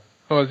younger.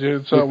 Oh, yeah,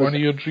 it's that one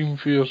of your dream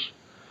fears.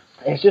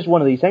 It's just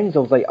one of these things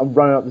of, like, I'm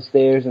running up the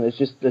stairs and it's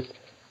just this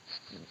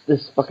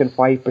fucking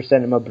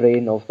 5% of my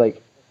brain of,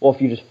 like, what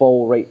if you just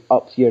fall right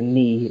up to your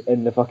knee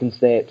in the fucking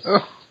steps?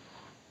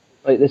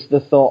 Like, this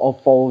the thought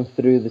of falling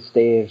through the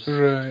stairs.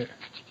 Right.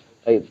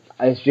 Like,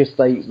 it's just,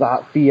 like,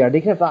 that fear. And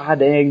even if that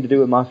had anything to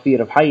do with my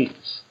fear of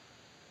heights,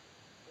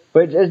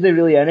 which isn't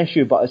really an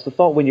issue, but it's the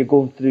thought when you're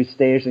going through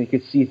stairs and you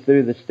could see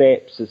through the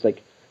steps, it's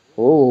like,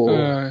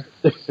 oh.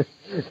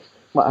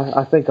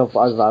 I think I've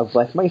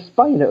left my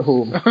spine at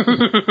home.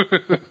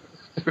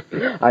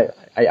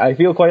 I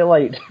feel quite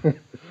light.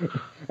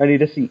 I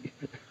need a seat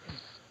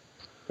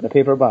and a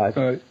paper bag.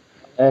 Right.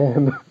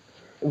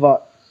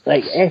 But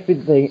Like,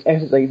 everything,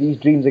 like, these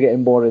dreams are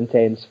getting more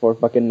intense for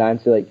fucking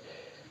Nancy. Like,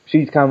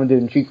 she's calming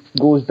down, she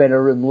goes in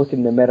her room, looking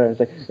in the mirror, and it's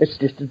like, it's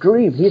just a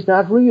dream, he's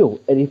not real.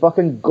 And he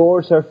fucking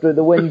gores her through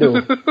the window.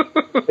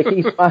 Like,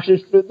 he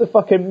smashes through the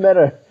fucking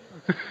mirror.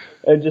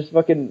 And just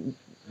fucking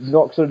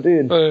knocks her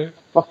down.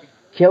 Fucking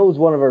kills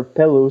one of her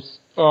pillows.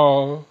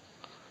 Oh.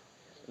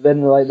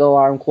 Then, like, the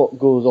alarm clock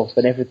goes off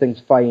and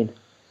everything's fine.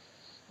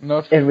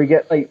 Nothing. And we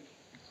get, like,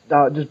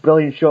 that just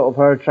brilliant shot of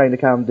her trying to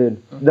calm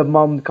down. The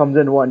mum comes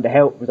in wanting to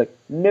help. He's like,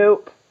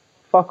 nope.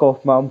 Fuck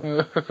off, mum.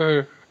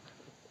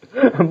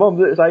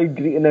 Mum's outside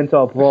greeting into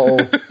a bottle.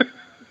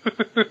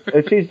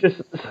 And she's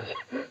just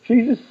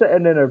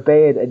sitting in her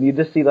bed, and you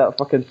just see that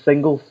fucking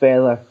single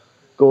feather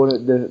going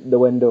out the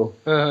window.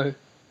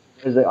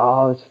 It's like,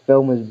 oh, this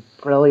film is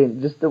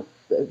brilliant. Just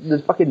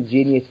the fucking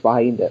genius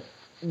behind it.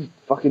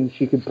 Fucking,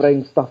 she could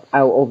bring stuff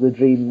out of the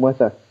dream with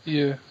her.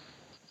 Yeah.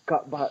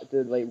 Cut back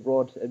to, like,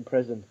 Rod in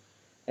prison.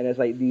 And it's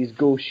like these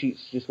ghost sheets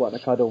just want to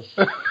cuddle.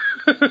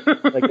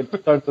 Like,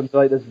 it turns into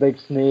like this big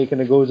snake and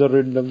it goes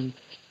around them.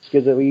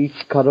 Gives a wee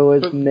cuddle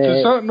his neck.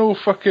 Does that no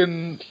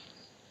fucking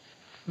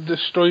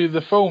destroy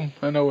the film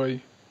in a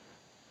way?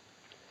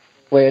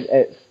 When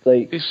it's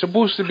like... He's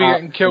supposed to be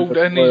getting killed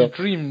in his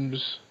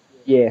dreams.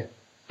 Yeah.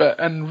 But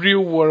in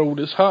real world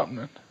it's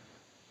happening.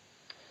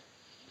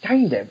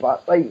 Kinda,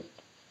 but like...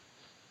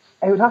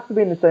 It would have to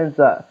be in the sense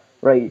that,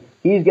 right,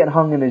 he's getting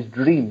hung in his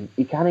dream.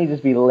 He can't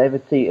just be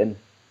levitating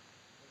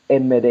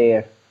in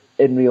midair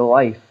in real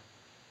life.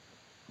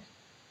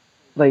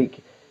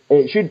 Like,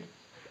 it should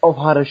have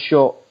had a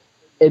shot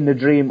in the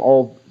dream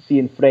of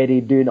seeing Freddy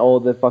doing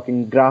all the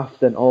fucking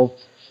grafting of,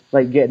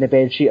 like, getting the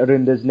bed sheet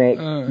around his neck,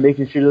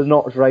 making sure the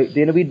knot's right,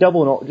 doing a wee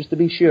double knot just to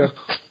be sure,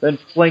 then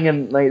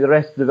flinging, like, the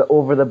rest of it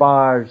over the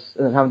bars,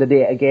 and then having to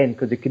do it again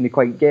because he couldn't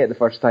quite get it the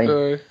first time.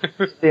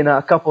 Doing that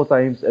a couple of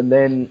times, and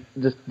then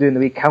just doing the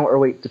wee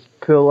counterweight to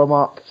pull him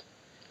up,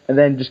 and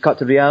then just cut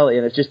to reality,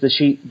 and it's just the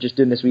sheet just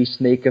doing this wee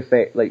snake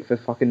effect, like for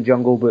fucking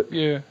Jungle Book.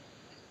 Yeah.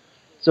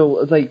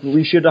 So, like,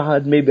 we should have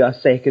had maybe a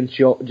second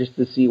shot just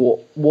to see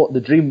what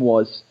the dream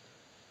was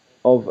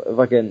of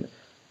fucking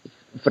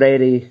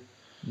Freddy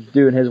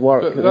doing his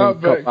work. But that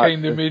bit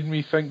kind of made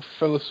me think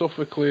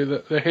philosophically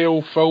that the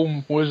whole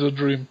film was a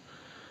dream.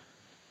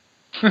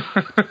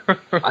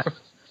 I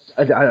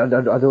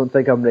don't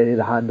think I'm ready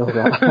to handle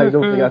that. I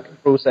don't think I can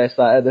process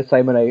that at this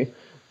time of night.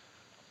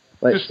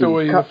 Just the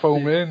way the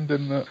film ended,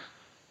 didn't it?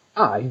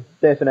 Aye,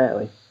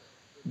 definitely.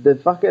 The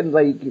fucking,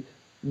 like,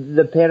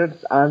 the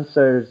parents'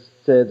 answers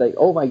to, like,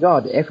 oh my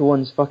god,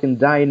 everyone's fucking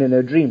dying in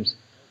their dreams.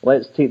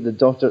 Let's take the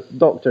doctor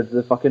to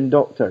the fucking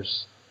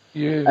doctors.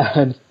 Yeah.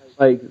 And,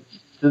 like,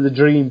 to the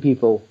dream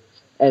people.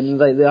 And,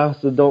 like, they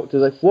ask the doctor,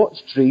 like,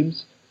 what's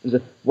dreams? He's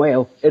like,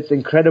 well, it's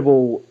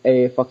incredible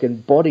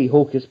fucking body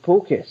hocus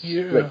pocus.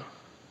 Yeah. Like,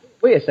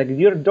 wait a second,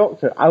 you're a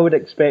doctor. I would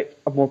expect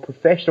a more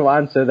professional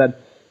answer than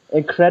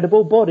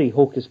incredible body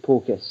hocus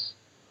pocus.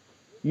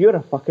 You're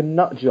a fucking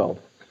nut job.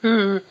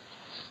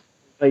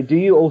 Like, do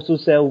you also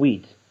sell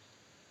weed?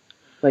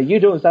 Like, you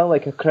don't sound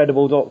like a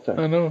credible doctor.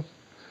 I know.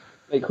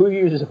 Like, who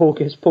uses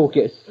hocus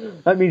pocus?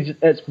 That means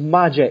it's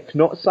magic,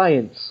 not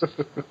science.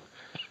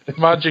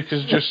 Magic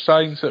is just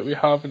science that we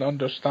haven't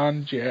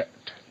understand yet.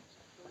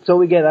 So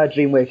we get that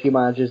dream where she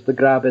manages to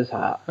grab his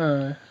hat.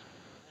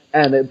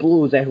 And it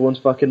blows everyone's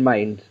fucking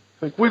mind.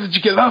 Like, where did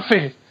you get that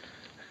from?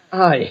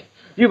 Aye,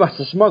 you must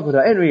have smuggled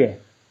it, Henry.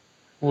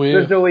 Where?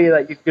 There's no way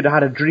that you could have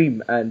had a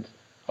dream and...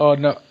 Oh,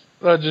 no.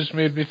 That just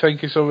made me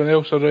think of something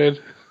else I read.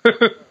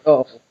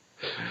 Oh.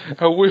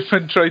 A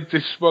woman tried to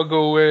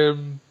smuggle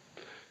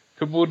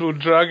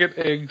Komodo dragon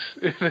eggs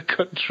in the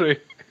country.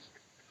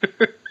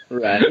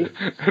 Right.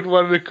 And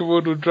one of the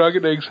Komodo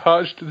dragon eggs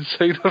hatched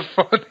inside her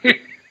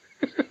fanny.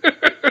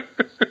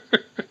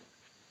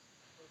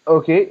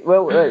 Okay,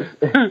 well,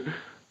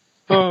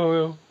 oh,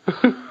 well.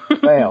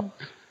 Well,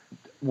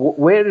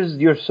 where is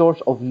your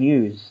source of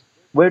news?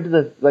 Where do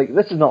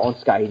this is not on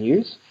Sky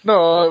News.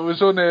 No, it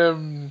was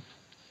on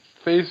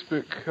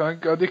Facebook. I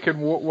think I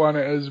know what one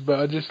it is, but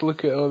I just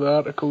look at all the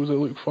articles that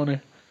look funny.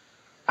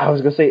 I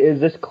was going to say, is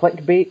this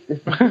clickbait?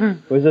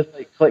 Was this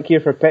like, click here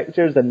for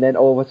pictures, and then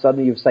all of a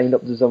sudden you've signed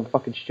up to some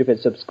fucking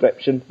stupid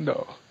subscription?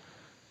 No.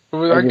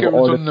 I think it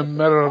was on the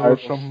Mirror or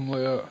something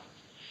like that.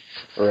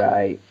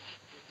 Right.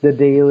 The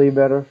Daily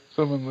Mirror.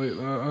 Something like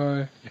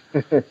that,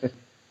 aye.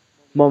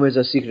 Mum is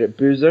a secret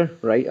boozer.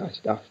 Right,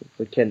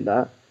 we kenned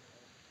that.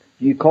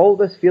 You call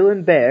this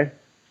feeling better?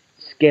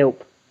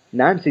 Scalp.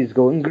 Nancy's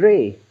going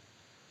grey.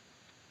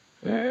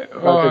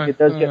 It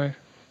does get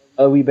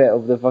a wee bit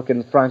of the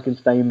fucking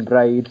Frankenstein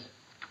bride.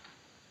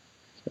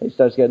 It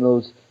starts getting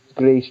those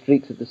grey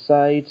streaks at the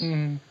sides.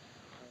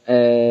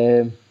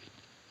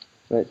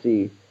 Let's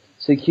see.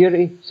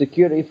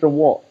 Security from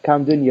what?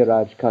 Calm down, you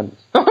Raj cunt.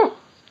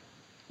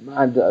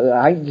 Man,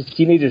 I think the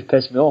teenagers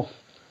piss me off.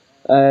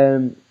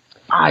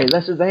 Aye,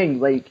 this is the thing.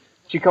 Like,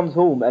 she comes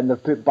home and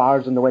they've put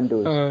bars on the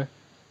windows.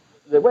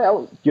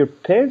 Well, your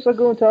parents are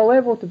going to a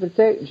level to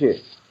protect you.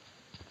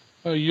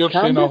 You're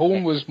saying a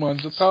homeless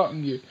man's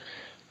attacking you.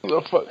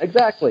 What the fuck?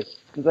 Exactly.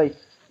 It's like,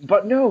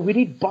 But no, we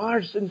need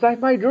bars inside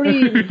my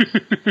dreams.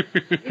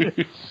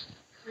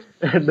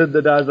 And then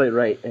the dad's like,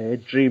 right,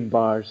 dream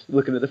bars.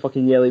 Looking at the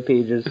fucking yellow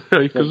pages.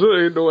 Because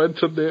there ain't no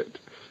internet.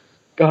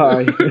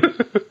 Aye.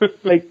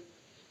 Like,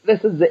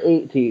 this is the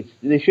 80s.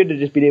 They should have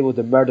just been able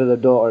to murder their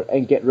daughter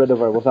and get rid of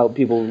her without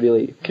people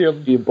really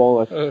being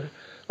bothered.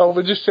 Oh,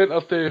 we just sent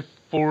her to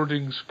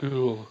boarding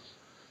school.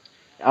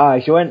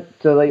 Aye, she went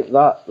to, like,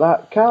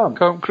 that camp.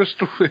 Camp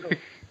Crystal Lake.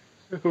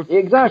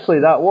 Exactly,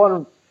 that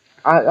one.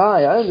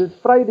 Aye, it's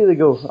Friday they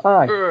go.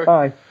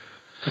 Aye.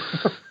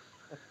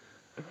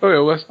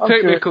 Oh, well, that's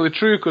technically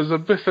true because they're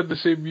both in the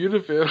same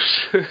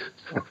universe.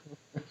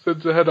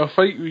 Since they had a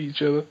fight with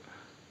each other.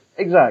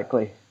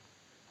 Exactly.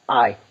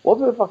 Aye. What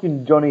about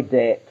fucking Johnny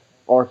Depp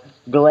or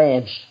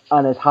Glenn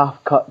and his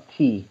half-cut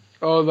tea?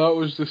 Oh, that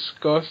was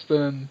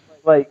disgusting.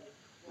 Like,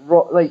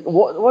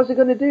 what's he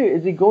going to do?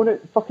 Is he going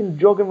out fucking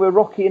jogging with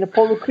Rocky and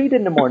Apollo Creed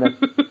in the morning?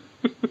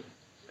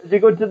 Is he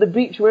going to the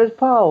beach with his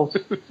pals?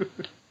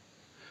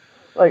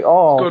 Like,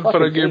 oh... Going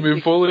for a game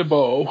of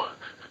volleyball.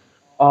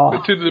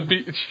 Oh. To the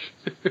beach.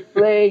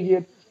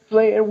 Playing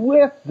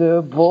with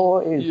the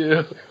boys.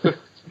 Yeah.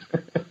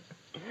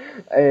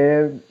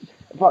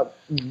 But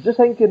just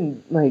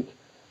thinking, like,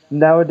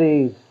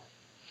 nowadays,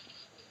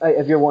 like,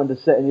 if you're wanting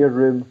to sit in your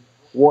room,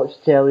 watch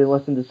telly and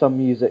listen to some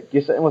music,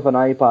 you're sitting with an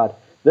iPad.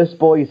 This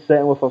boy's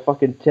sitting with a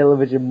fucking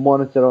television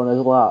monitor on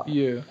his lap.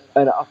 Yeah.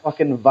 And a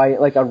fucking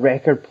like a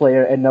record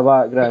player in the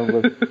background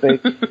with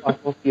big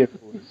fucking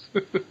earphones.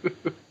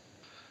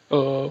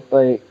 Oh.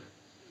 Like,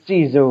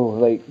 jeez,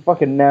 like,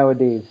 fucking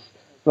nowadays,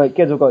 like,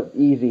 kids have got it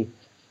easy.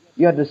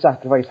 You had to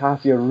sacrifice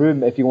half your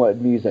room if you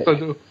wanted music. I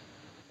know.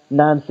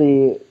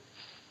 Nancy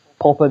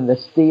popping the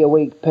stay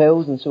awake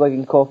pills and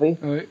swigging coffee.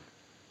 Right.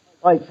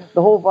 Like,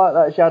 the whole fact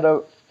that she had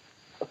a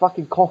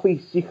fucking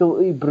coffee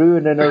secretly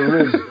brewing in her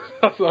room.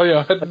 Oh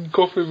yeah, hidden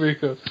coffee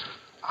maker.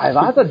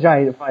 That's a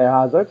giant fire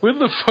hazard. Where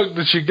the fuck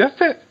did she get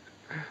it?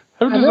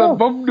 How does her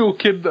mum know,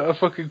 kid, that a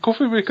fucking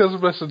coffee maker's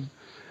missing?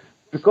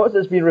 Because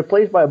it's been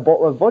replaced by a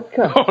bottle of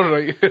vodka.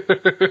 Alright.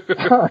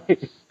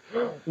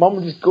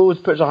 Mum just goes,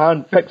 puts her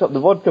hand, picks up the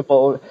vodka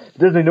bottle,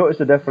 doesn't notice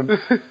the difference.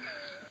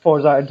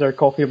 Pours that into her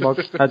coffee mug,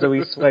 has a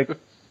wee swig.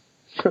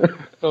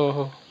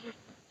 Oh.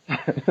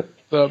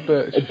 That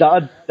bitch.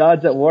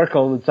 Dad's at work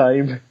all the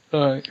time.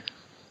 Right.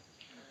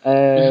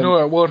 He's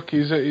not at work,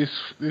 he's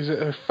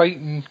at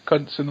fighting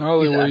cunts in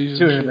alleyways.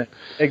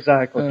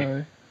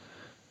 Exactly.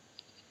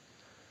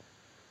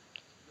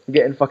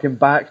 Getting fucking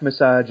back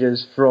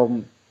massages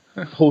from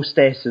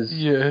hostesses.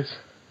 Yes.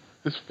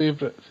 His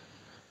favourite.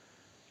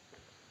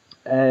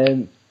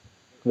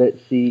 Let's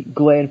see.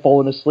 Glenn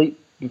falling asleep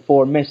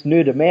before Miss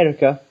Nude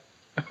America.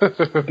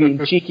 Being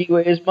cheeky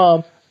with his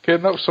mum.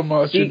 Getting up some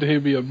attitude to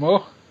be your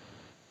ma.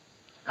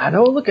 I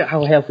know, look at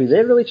how healthy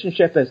their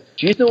relationship is.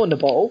 She's not on the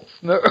bottle.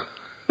 No.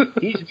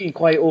 He's being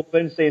quite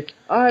open, saying,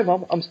 "Aye,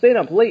 Mum, I'm staying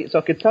up late so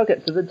I could tug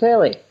it to the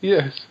telly."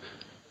 Yes.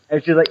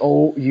 And she's like,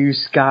 "Oh, you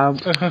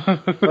scamp."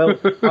 Well,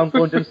 I'm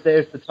going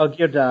downstairs to tug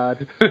your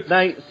dad.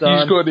 Night, son.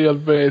 He's got to your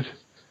bed.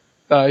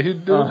 Aye, he's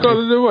got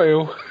in a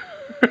while.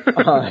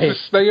 Aye.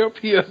 Just stay up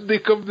here and they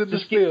come to the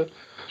stair.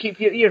 Keep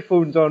your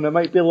earphones on, it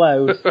might be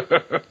loud.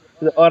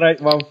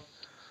 Alright, Mum.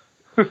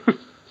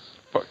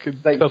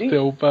 Fucking like, dirty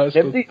old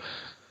bastard.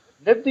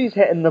 Nobody's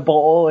hitting the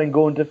bottle and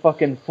going to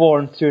fucking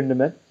foreign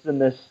tournaments in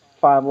this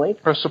family.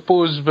 I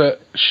suppose,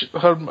 but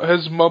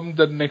his mum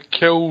didn't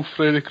kill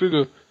Freddy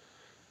Krueger.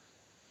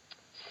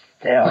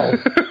 Still.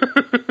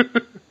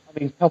 I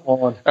mean, come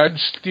on. And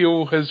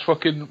steal his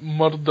fucking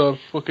murder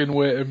fucking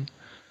weapon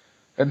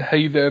and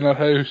hide it in her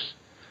house.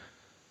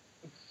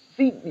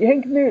 See, you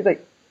think now,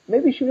 like,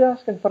 maybe she was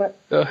asking for it.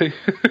 Aye.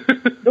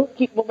 Don't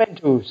keep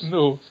mementos.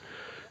 No.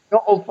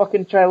 Not all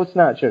fucking child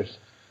snatchers.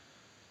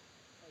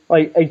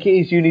 Like, in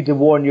case you need to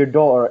warn your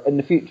daughter in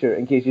the future,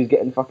 in case she's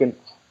getting fucking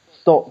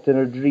stalked in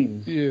her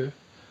dreams. Yeah.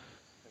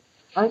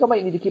 I think I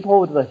might need to keep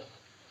hold of this.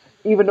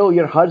 Even though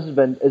your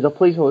husband is a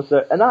police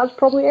officer, and that's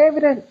probably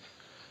evidence.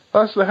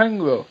 That's the thing,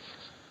 though.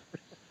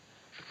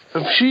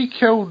 If she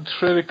killed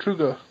Freddy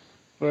Krueger,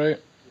 right?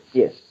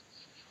 Yes.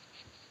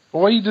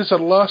 Why does her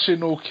lassie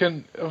no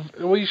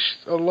why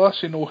her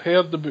lassie no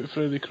heard about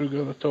Freddy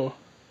Krueger at all?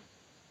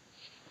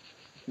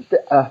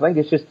 I think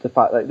it's just the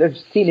fact that they're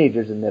just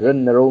teenagers and they're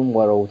in their own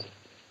world.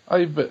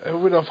 Aye, but it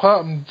would have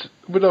had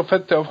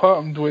to have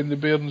happened when the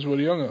bairns were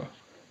younger.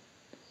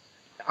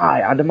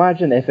 Aye, I'd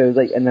imagine if it was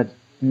like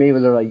maybe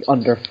they're like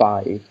under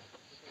 5. To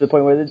the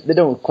point where they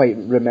don't quite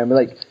remember.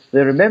 Like, they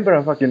remember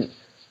a fucking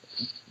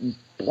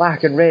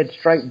black and red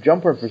striped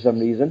jumper for some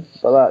reason,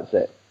 but that's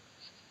it.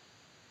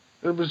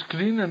 It was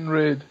green and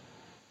red.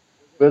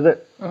 Was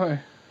it? Aye.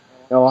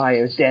 Oh, aye,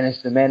 it was Dennis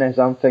the Menace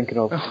I'm thinking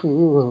of.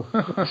 Ooh.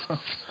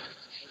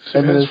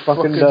 Him and his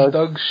fucking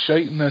Doug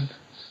shiting in.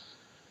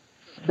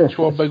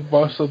 What a big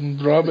bastard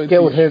and rabbit.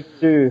 Killed him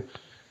too.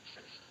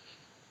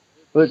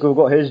 Look, we've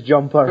got his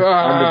jumper and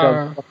the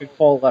dog's fucking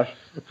collar.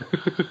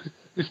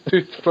 His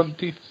two front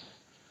teeth.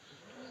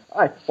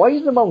 Aye, why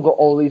has the mum got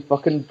all these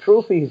fucking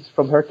trophies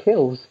from her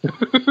kills?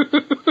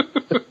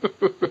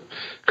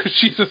 Because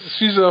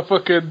she's a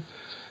fucking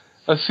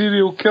A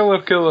serial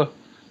killer.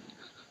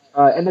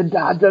 And the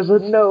dad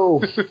doesn't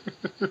know. Is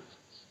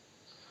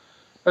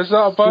that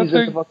a bad He's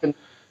just thing? fucking...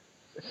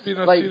 Being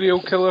a like-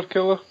 serial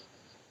killer?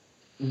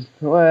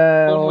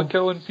 Well... Only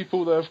killing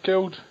people that have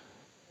killed?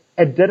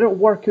 It didn't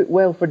work out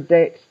well for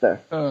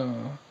Dexter.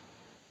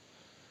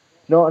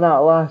 Not in that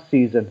last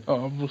season.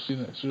 Oh, I've not seen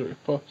it, so it's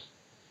pass.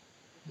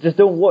 Just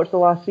don't watch the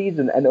last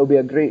season and it'll be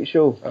a great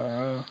show.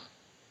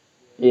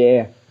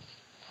 Yeah.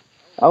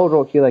 I'll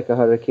rock you like a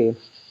hurricane.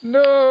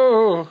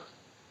 No!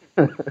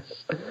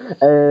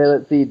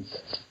 Let's see.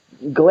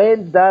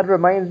 Glenn's dad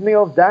reminds me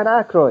of Dan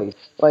Aykroyd.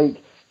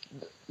 Like,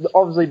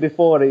 obviously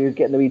before he was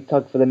getting the wee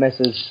tug for the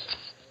missus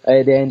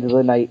at the end of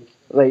the night.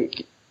 Like,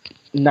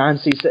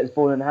 Nancy sits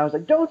phone in the house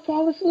like, don't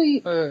fall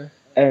asleep.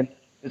 And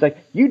it's like,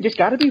 you just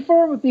gotta be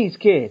firm with these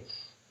kids.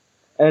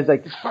 And it's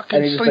like, You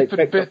fucking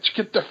sleeping bitch,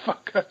 get the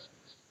fuck out.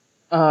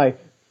 Aye,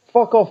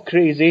 fuck off,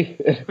 crazy.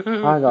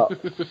 Hang up.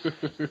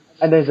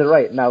 And there's a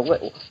right, now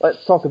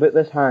let's talk about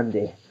this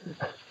handy.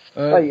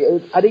 Like,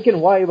 I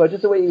reckon why, but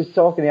just the way he was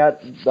talking, he had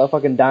the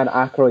fucking Dan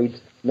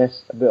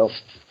Aykroyd-ness about him.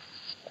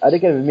 I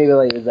reckon maybe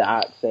like it was the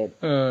accent.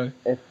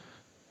 If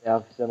they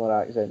have similar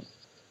accents.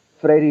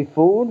 Freddie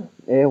phone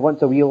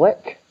wants a wee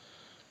lick.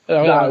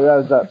 That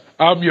was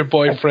I'm your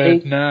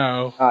boyfriend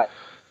now.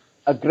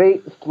 A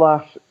great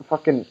slash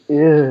fucking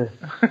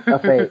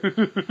effect.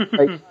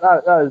 Like,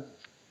 that was...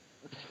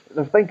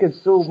 They're thinking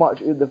so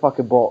much out of the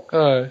fucking box.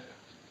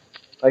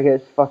 Like,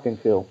 it's fucking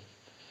cool.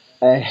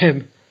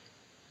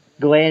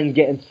 Glenn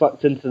getting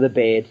sucked into the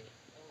bed.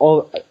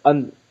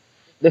 And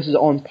this is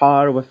on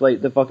par with,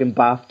 like, the fucking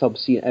bathtub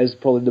scene. It is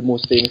probably the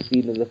most famous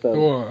scene in the film.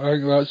 Oh, I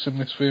think that's the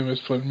most famous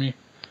for me.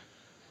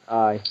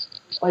 Aye.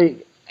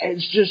 Like,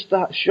 it's just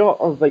that shot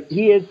of, like,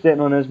 he is sitting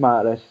on his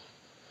mattress,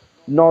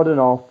 nodding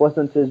off,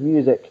 listening to his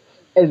music,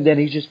 and then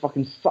he's just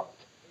fucking sucked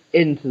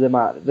into the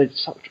mattress. Like,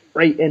 sucked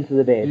right into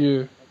the bed.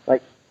 Yeah.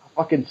 Like, a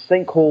fucking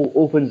sinkhole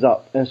opens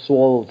up and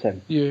swallows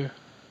him. Yeah.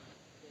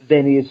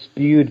 Then he is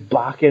spewed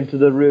back into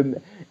the room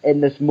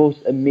in this most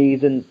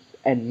amazing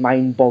and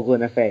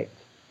mind-boggling effect.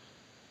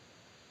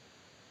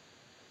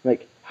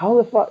 Like,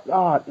 how the fuck...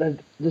 I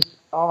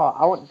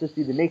want to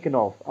see the making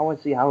of. I want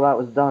to see how that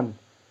was done.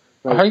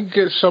 Like, I think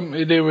it's something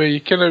to do with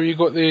you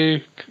got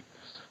the...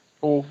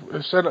 Oh,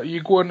 instead of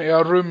you go into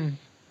a room...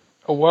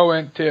 Oh, I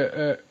went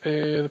to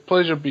the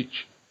Pleasure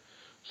Beach.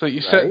 So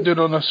you sit down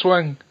on a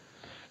swing.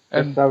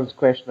 And that sounds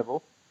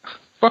questionable.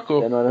 Fuck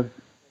off.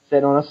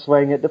 Sitting on a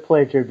swing at the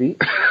Pleasure Beach.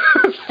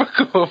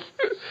 Fuck off.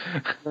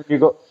 You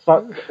got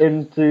sucked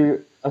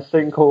into a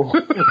sinkhole.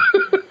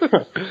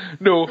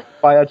 No.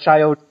 By a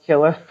child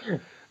killer.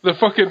 The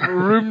fucking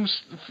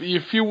rooms, you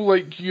feel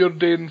like you're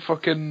doing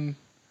fucking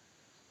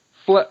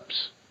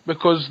flips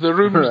because the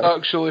room's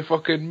actually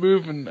fucking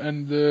moving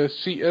and the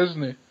seat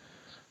isn't.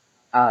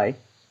 Aye.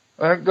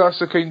 I think that's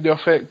the kind of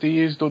effect they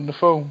used on the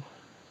film.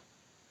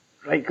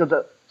 Right, because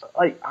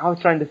I was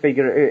trying to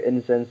figure it out in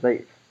the sense,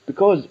 like,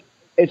 because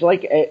it's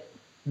like it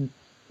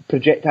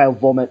projectile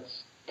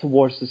vomits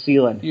towards the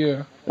ceiling.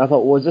 Yeah. And I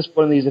thought, was this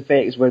one of these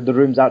effects where the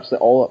room's actually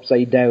all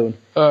upside down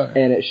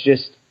and it's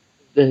just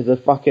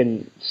the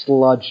fucking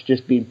sludge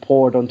just being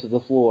poured onto the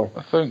floor,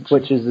 I think so.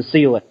 which is the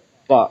ceiling.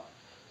 But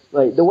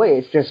like the way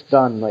it's just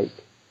done, like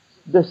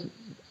this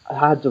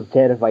had to have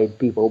terrified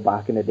people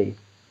back in the day.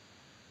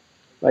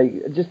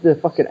 Like just the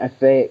fucking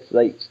effects,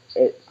 like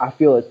I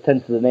feel it's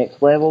turned to the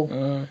next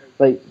level.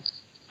 Like,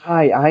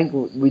 I think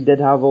we did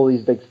have all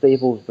these big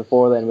staples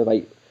before then with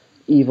like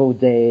Evil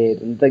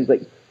Dead and things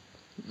like.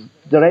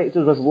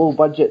 Directors with low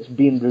budgets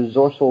being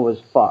resourceful as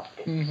fuck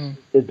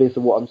is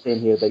basically what I'm saying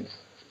here. Like,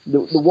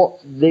 what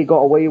they got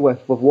away with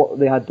what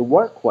they had to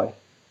work with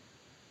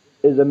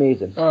is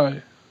amazing.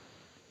 Aye.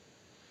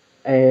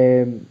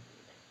 And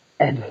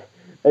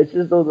it's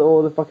just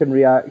all the fucking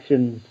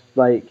reactions,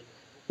 like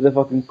the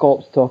fucking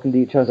cops talking to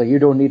each other. Like, you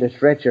don't need a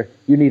stretcher,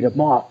 you need a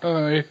mop.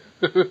 Aye.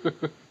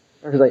 It's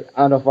like,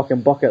 and a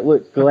fucking bucket.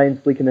 Look,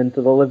 Glenn's leaking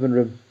into the living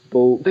room.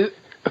 Bolt.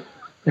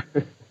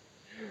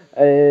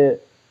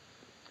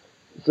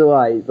 So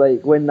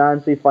like when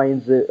Nancy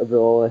finds out about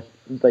all this,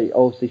 like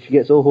obviously she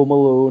gets all home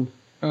alone,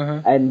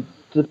 and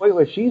to the point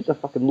where she's a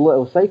fucking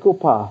little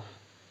psychopath.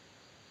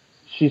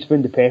 She's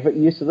found the perfect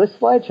use of this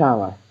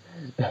sledgehammer.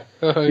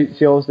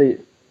 She obviously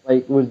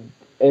like was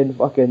in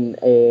fucking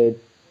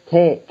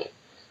tech,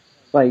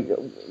 like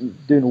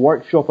doing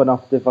workshop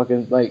enough to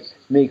fucking like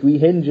make wee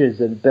hinges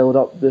and build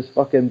up this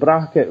fucking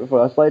bracket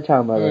for a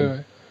sledgehammer,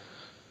 and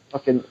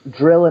fucking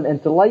drilling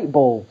into light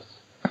bulbs,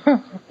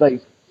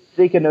 like.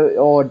 Taking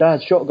out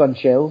Dad's shotgun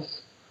shells.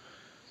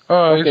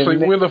 Oh, it's like,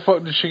 where the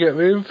fuck did she get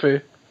them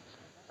for?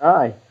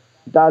 Aye.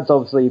 Dad's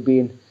obviously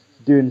been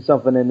doing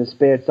something in his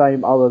spare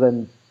time other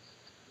than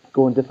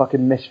going to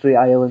fucking Mystery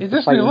Island. He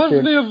doesn't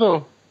live there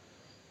though.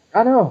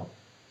 I know.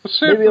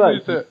 Maybe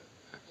like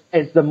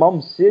it's the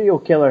mum's serial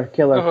killer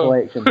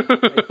collection.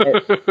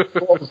 It's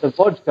bottles of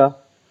vodka,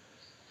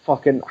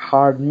 fucking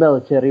hard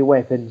military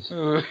weapons.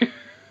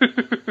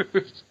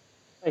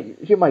 Like,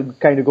 she might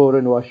kind of go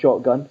around with a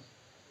shotgun.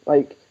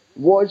 Like,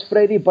 was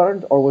Freddy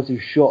burned or was he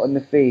shot in the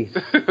face?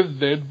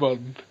 Dead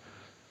burned.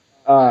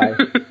 Aye,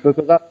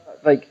 because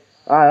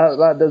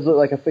that does look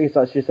like a face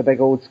that's just a big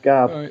old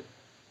scab. Aye.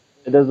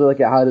 It does look like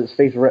it had its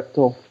face ripped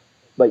off,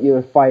 like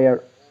either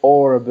fire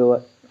or a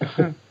bullet.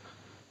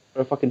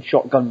 Or a fucking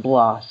shotgun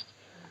blast.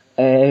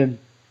 And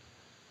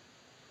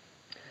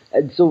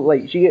so,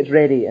 like, she gets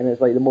ready, and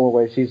it's like the moment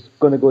where she's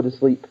gonna go to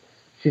sleep.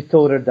 She's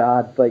told her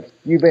dad, like,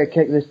 you better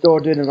kick this door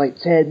down in like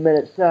 10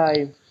 minutes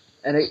time.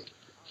 And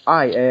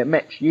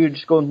Mitch, you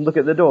just go and look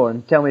at the door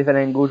and tell me if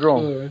anything goes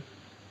wrong.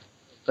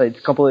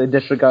 Like, completely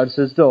disregards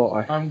his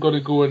daughter. I'm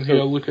gonna go in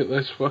here, look at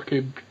this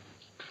fucking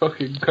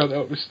cunt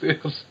up the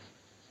stairs.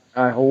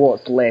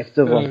 What's left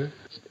of him.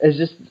 It's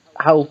just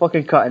how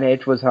fucking cutting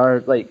edge was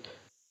her, like,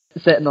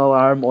 setting an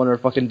alarm on her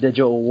fucking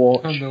digital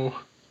watch. I know.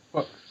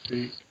 Fuck's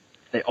sake.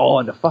 Like,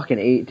 in the fucking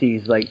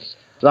 80s, like,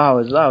 that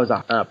was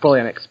probably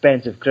an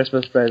expensive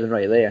Christmas present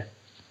right there.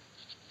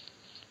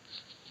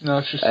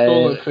 No, she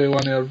stole it for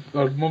one of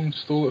her mum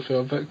stole it for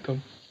a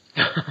victim.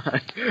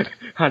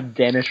 Had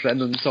Dennis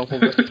written on the top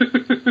of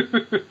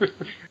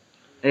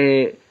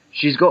it.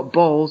 She's got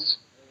balls.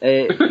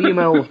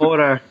 Female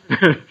horror.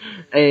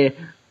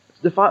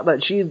 The fact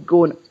that she's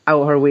going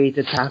out her way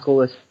to tackle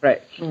this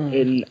prick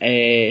in,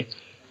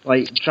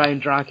 like, try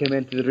and drag him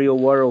into the real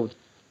world.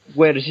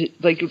 Whereas,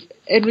 like,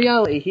 in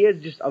reality, he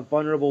is just a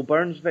vulnerable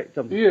Burns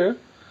victim. Yeah.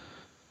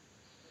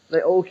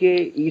 Like,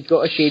 okay, he's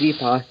got a shady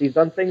past, he's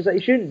done things that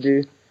he shouldn't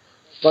do,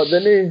 but the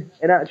new,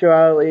 in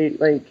actuality,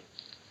 like,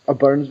 a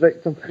Burns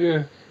victim.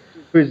 Yeah.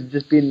 Who's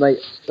just been, like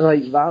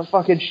that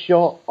fucking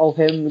shot of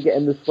him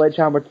getting the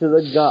sledgehammer to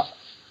the gut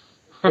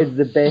is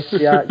the best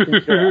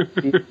reaction shot I've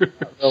seen.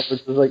 It's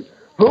just like,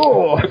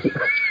 oh!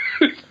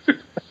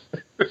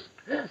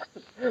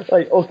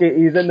 Like, okay,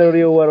 he's in the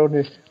real world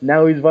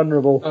now he's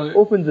vulnerable.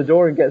 Opens the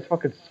door and gets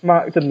fucking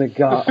smacked in the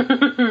gut.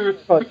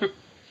 But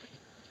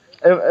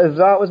if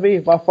that was me,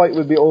 my fight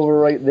would be over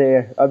right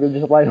there. I'd be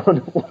just lying on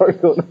the floor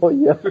going, oh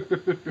yeah.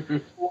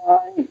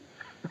 Why?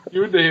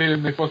 You wouldn't have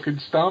in the fucking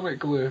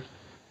stomach left.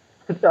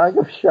 I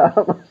go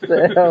shot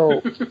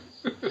myself.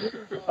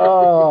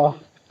 Oh.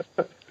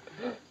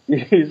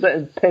 He's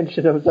sitting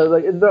pinching himself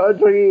like, it's not a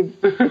dream.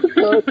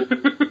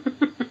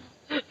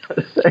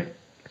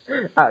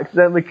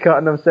 Accidentally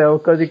cutting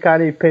himself because he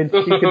can't even pinch.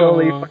 He can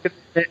only fucking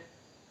sit.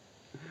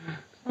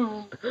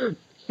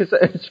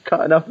 He's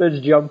cutting up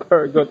his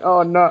jumper going,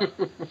 oh no.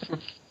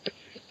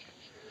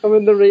 I'm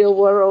in the real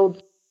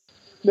world.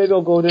 Maybe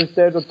I'll go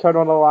downstairs and turn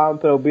on a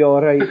lamp and it'll be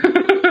alright.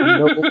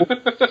 No.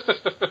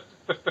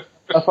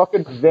 A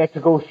fucking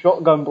vertical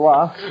shotgun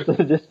blast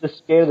just to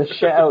scare the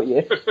shit out of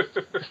you.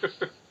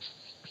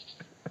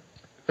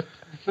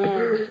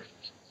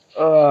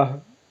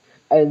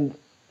 And,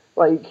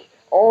 like,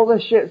 all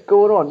this shit's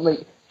going on.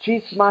 Like,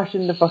 she's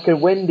smashing the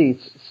fucking windows,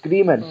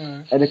 screaming,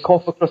 and the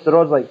cough across the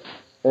rod's like,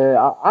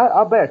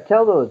 I better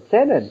tell the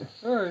lieutenant.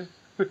 I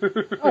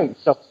think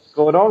something's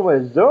going on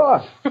with his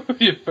daughter.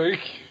 You think?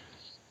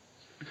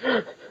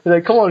 He's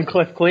like, come on,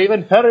 Cliff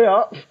Clavin, hurry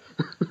up.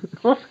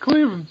 Cliff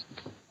Clavin?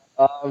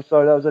 I'm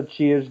sorry, that was a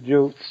Cheers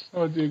joke.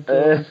 Oh dear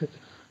God.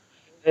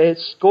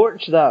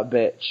 Scorch that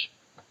bitch.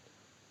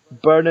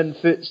 Burning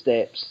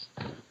footsteps.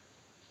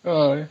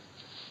 Aye.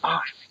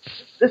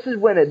 This is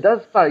when it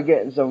does start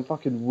getting some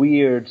fucking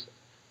weird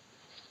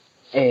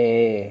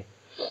Indian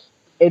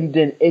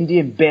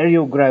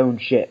burial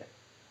ground shit.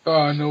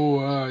 Oh no,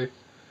 aye.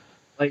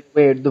 Like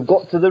where they've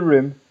got to the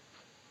room,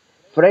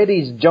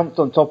 Freddy's jumped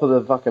on top of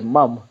the fucking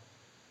mum.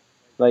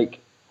 Like,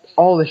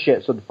 all the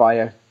shit's on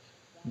fire.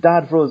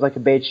 Dad throws like a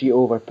bedsheet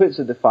over, puts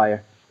it in the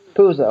fire,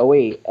 pulls it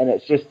away, and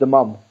it's just the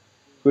mum,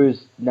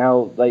 who's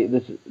now like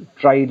this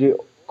dried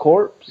out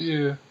corpse.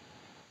 Yeah.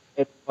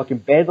 It fucking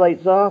bed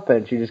lights up,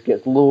 and she just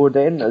gets lowered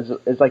in.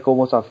 It's like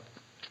almost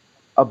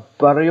a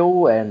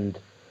burial, and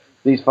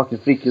these fucking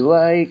freaky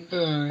lights.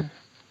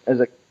 It's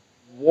like,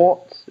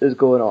 what is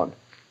going on?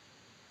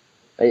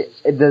 I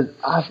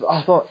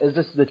thought, is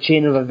this the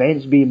chain of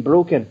events being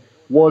broken?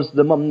 Was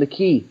the mum the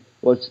key?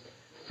 Was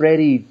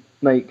Freddy,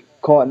 like,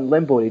 caught in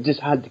limbo? He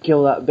just had to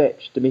kill that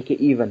bitch to make it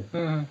even.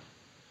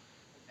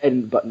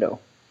 But no.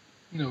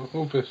 No,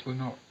 obviously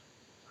not.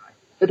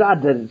 The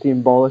dad didn't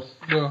seem bothered.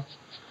 No.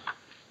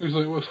 He was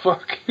like, well,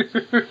 fuck.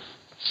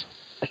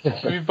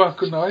 He's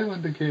back on the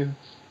island again.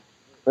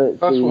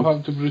 That's what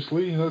happened to Bruce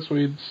Lee. That's why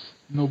he's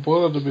no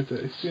bothered about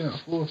it. He's seen it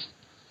before.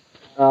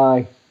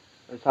 Aye.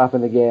 It's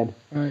happened again.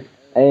 Right.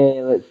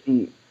 Let's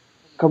see.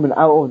 Coming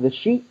out of the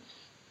sheets.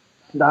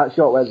 That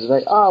shot where it's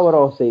like, we're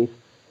all safe.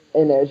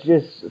 And it's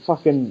just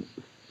fucking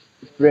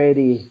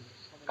Freddy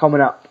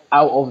coming up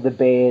out of the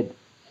bed,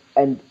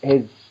 and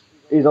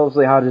he's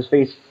obviously had his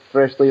face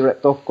freshly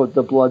ripped off because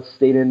the blood's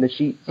staining the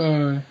sheets.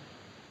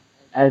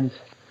 And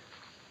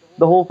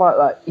the whole fact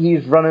that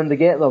he's running to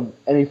get them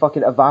and he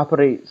fucking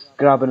evaporates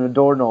grabbing a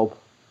doorknob.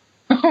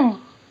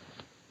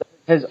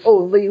 His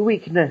only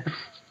weakness.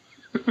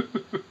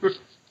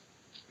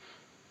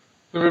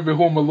 Maybe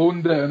Home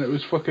Alone did and it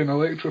was fucking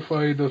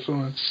electrified or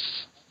something.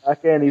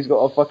 Again, he's got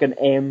a fucking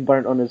M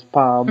burnt on his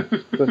palm.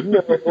 Goes,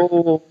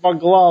 no, my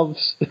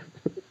gloves.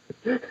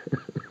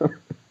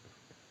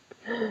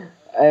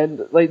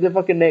 And like the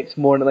fucking next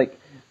morning, like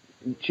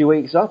she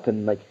wakes up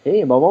and like,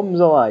 hey, my mum's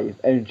alive,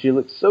 and she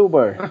looks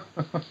sober.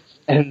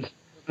 And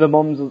the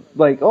mum's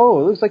like, oh,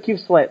 it looks like you've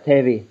slept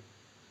heavy.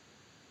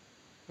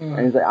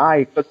 And he's like,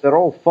 aye, but they're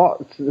all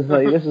fucked.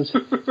 Like, this is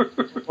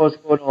what's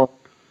going on.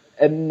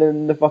 And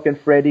then the fucking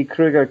Freddy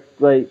Krueger,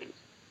 like,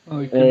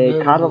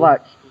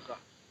 Cadillac.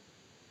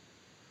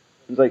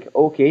 It's like,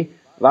 okay,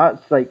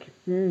 that's like,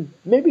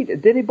 maybe,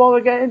 did he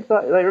bother getting into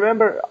that? Like,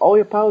 remember, all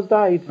your pals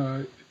died.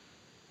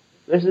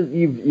 This is,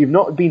 you've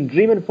not been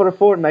dreaming for a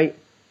fortnight.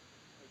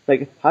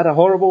 Like, had a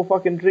horrible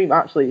fucking dream.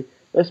 Actually,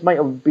 this might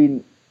have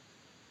been,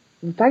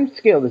 the time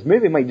scale of this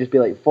movie might just be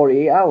like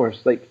 48 hours.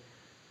 Like,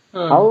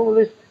 how long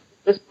was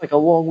this is like a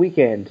long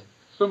weekend.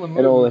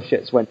 And all this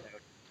shit's went down.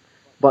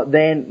 But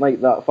then,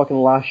 like, that fucking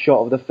last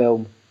shot of the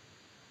film,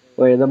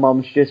 where the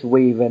mum's just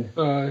waving,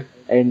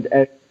 and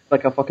it's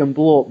like a fucking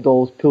blow-up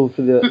doll's pulled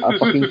through a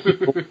fucking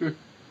keyhole.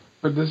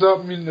 But does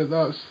that mean that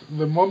that's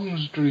the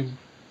mum's dream?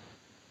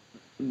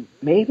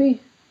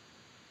 Maybe.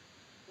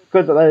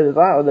 Because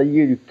that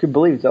you could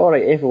believe it's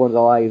alright, everyone's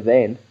alive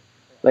then.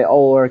 Like,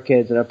 all her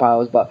kids and her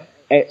pals, but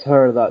it's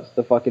her that's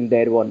the fucking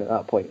dead one at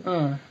that point.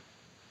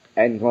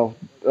 And, well,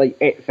 like,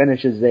 it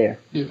finishes there.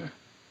 Yeah.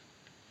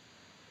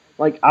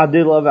 Like, I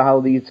do love it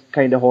how these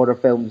kind of horror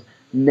films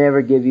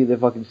never give you the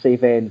fucking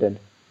safe ending.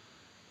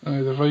 The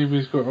vibe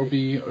has got to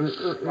be...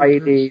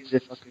 Friday the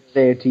fucking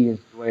 13th,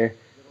 where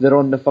they're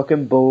on the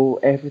fucking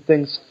boat,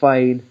 everything's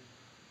fine,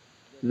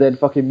 then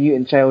fucking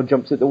mutant child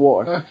jumps at the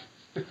water.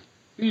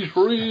 He's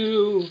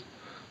real!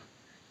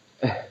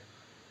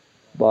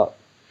 But,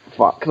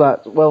 fuck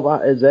that. Well,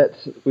 that is it.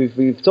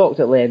 We've talked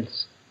at length.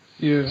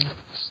 Yeah.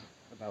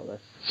 About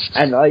this.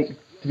 And, like,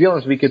 to be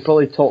honest, we could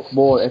probably talk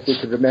more if we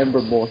could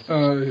remember more.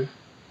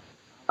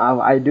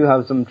 I do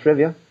have some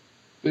trivia.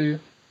 Yeah.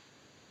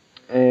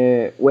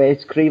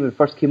 Wes Craven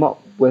first came up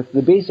with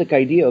the basic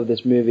idea of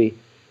this movie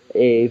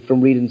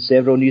from reading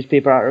several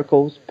newspaper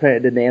articles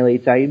printed in the LA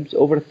Times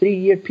over a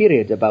 3-year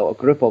period about a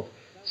group of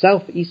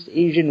Southeast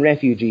Asian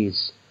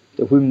refugees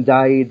whom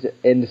died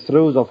in the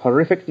throes of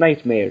horrific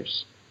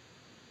nightmares.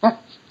 The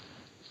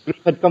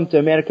group had come to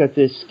America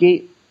to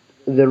escape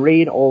the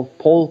reign of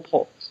Pol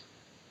Pot.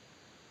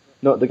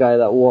 Not the guy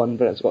that won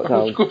Britain's Got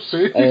Talent.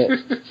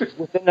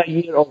 Within a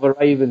year of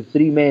arriving,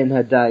 3 men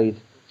had died,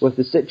 with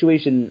the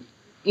situation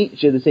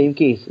each in the same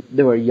case.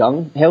 They were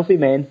young, healthy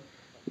men,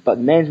 but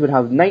men would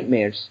have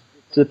nightmares,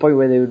 to the point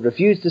where they would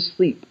refuse to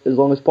sleep as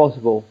long as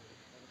possible.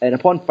 And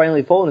upon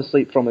finally falling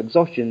asleep from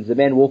exhaustion, the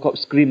men woke up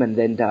screaming,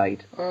 then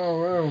died.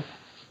 Oh, wow.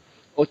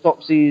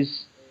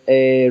 Autopsies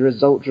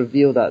results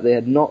revealed that they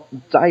had not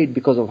died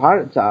because of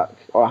heart attack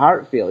or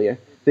heart failure.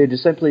 They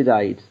just simply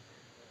died.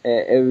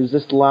 It was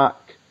this lack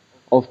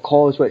of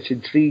cause which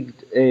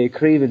intrigued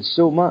Craven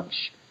so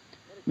much.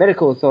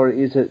 Medical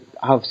authorities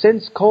have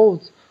since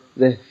called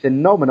the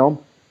phenomenon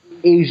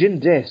Asian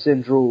Death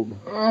Syndrome,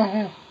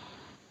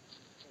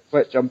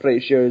 which I'm pretty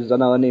sure is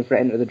another name for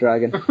Enter the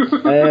Dragon.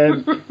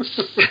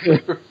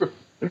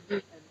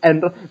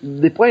 And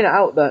they point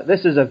out that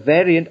this is a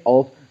variant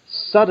of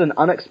Sudden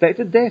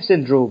Unexpected Death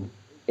Syndrome,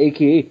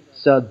 aka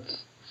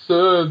SUDS.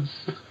 SUDS.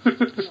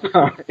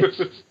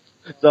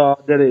 So,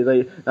 did it?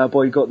 Like, that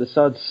boy got the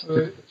SUDS.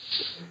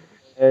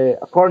 Right.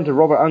 According to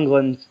Robert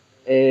Englund,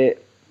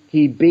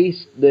 he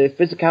based the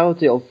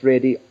physicality of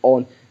Freddy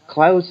on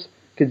Klaus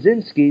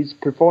Kaczynski's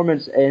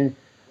performance in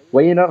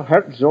Werner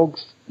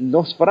Herzog's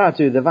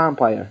Nosferatu the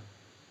Vampire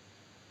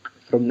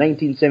from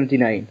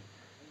 1979.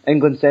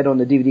 Englund said on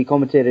the DVD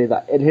commentary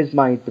that in his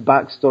mind the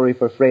backstory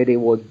for Freddy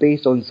was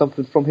based on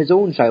something from his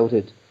own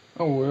childhood.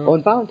 Oh, well.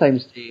 On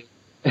Valentine's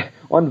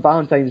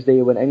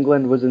Day when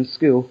Englund was in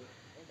school,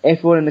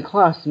 everyone in the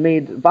class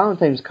made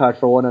Valentine's cards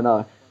for one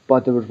another,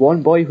 but there was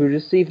one boy who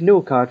received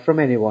no card from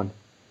anyone.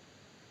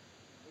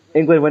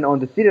 Englund went on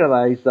to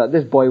theorise that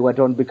this boy went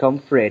on to become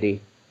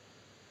Freddy.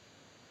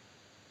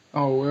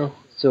 Oh, well.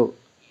 So,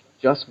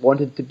 just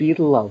wanted to be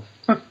loved.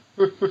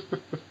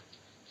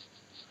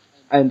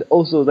 And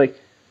also, like,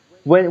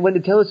 when they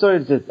tell the story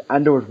that,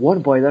 and there was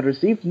one boy that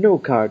received no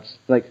cards,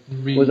 like,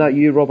 Me. Was that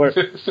you, Robert?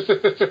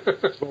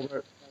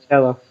 Robert,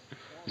 tell us.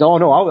 No,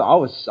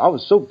 I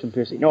was soaked in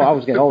piercing. No, I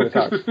was getting all the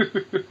cards.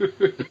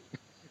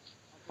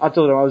 I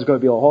told him I was going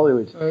to be all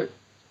Hollywood. Right.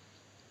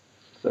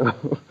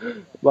 So,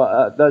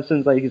 but that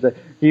sounds like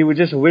he would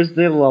just wish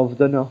they loved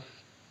enough.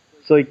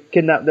 So he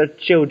kidnapped their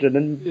children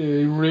and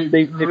he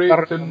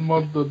raped and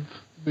murdered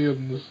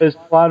bairns. His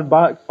plan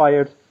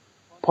backfired.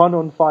 Pun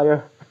on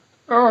fire.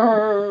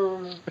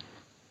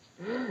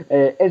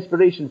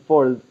 Inspiration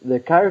for the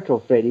character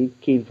of Freddy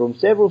came from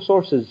several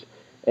sources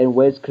in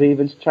Wes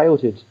Craven's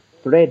childhood.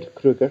 Fred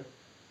Krueger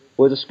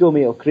was a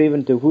schoolmate of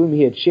Craven to whom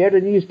he had shared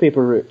a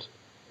newspaper route.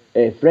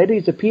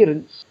 Freddy's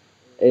appearance,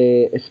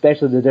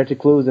 especially the dirty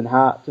clothes and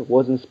hat,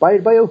 was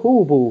inspired by a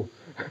hobo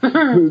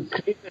who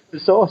Craven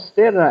saw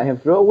staring at him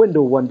through a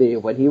window one day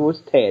when he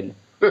was 10.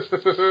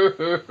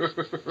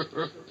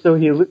 So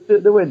he looked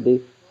at the window,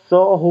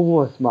 saw a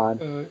homeless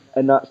man,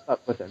 and that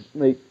stuck with him.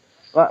 Like,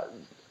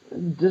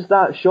 just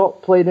that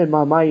shot playing in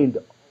my mind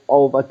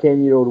of a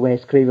 10-year-old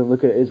Wes Craven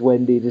looking at his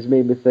window just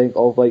made me think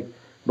of, like,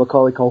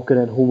 Macaulay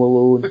Culkin in Home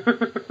Alone.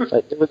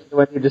 Like,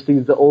 when he just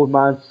sees the old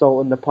man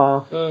salt in the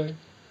path. Aye.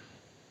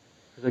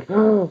 He's like,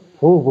 oh,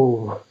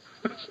 whoa.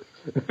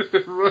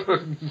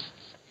 Run.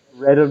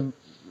 Red and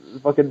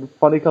fucking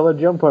funny coloured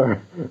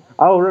jumper.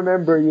 I'll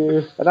remember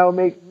you, and I'll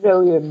make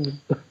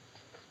millions.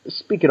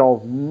 Speaking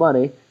of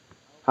money,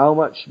 how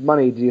much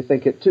money do you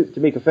think it took to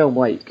make a film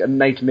like A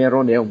Nightmare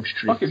on Elm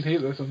Street? I fucking hate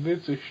this. I'm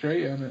dead so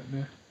shite on it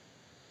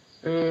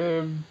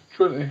now.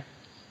 20.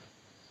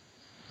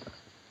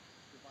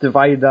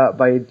 Divide that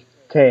by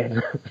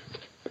 10.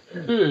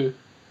 2.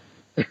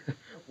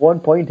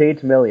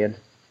 1.8 million.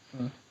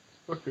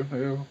 Fucking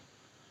hell.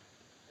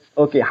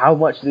 Okay, how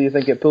much do you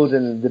think it pulled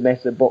in the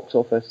domestic box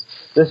office?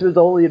 This was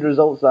the only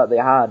results that they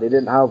had. They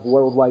didn't have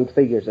worldwide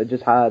figures. They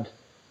just had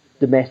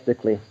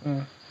domestically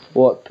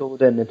what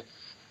pulled in.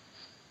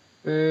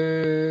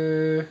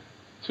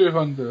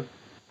 200.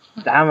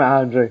 Damn it,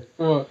 Andrew.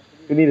 What?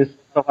 We need to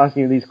stop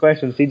asking you these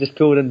questions. He just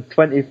pulled in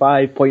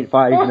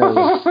 25.5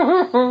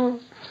 million.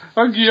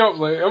 I'll give up,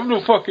 like, I'm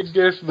no fucking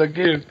guessing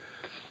again.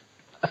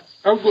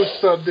 I'm going to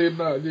start doing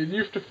that, then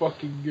you have to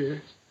fucking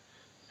guess.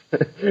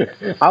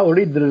 I'll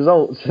read the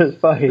results, it's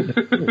fine.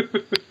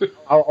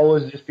 I'll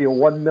always just be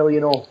 1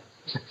 million off.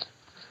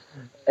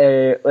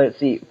 Let's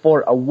see,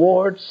 for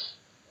awards,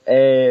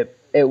 it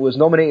was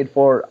nominated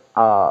for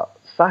a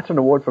Saturn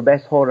Award for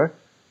Best Horror.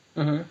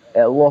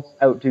 It lost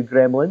out to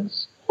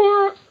Gremlins.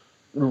 What?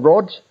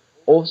 Rod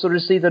also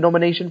received a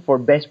nomination for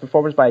Best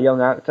Performance by a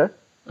Young Actor.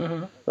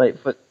 Like,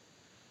 for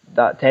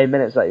that 10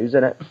 minutes that he was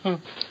in it.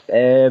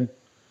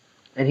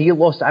 And he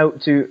lost out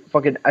to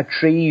fucking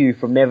Atreyu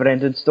from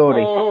Neverending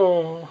Story.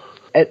 Oh.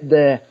 At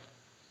the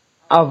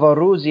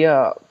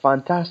Avarosia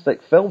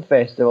Fantastic Film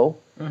Festival,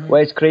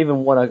 Wes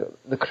Craven won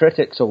the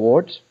Critics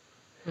Awards.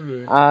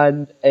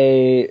 And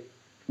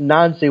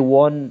Nancy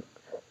won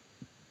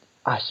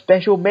a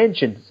special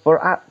mention for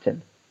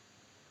acting.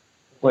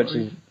 Which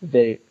is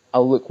very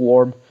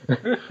lukewarm.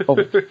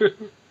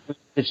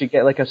 Did she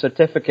get like a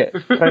certificate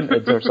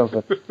printed or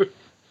something?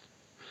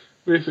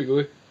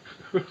 Basically.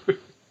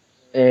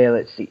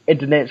 Let's see.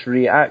 Internet's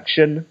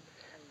reaction.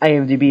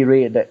 IMDb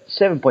rated it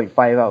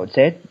 7.5 out of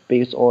 10,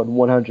 based on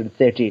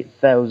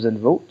 138,000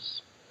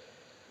 votes.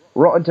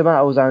 Rotten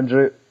Tomatoes,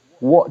 Andrew,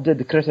 what did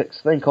the critics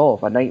think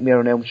of A Nightmare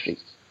on Elm Street?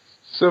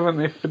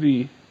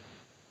 73.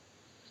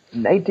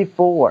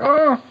 94.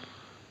 Oh.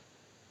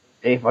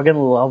 They fucking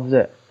loved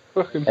it.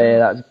 Fucking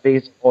That's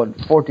based on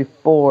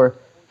 44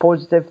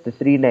 positive to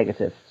 3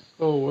 negative.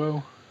 Oh,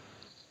 well.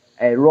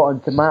 Rotten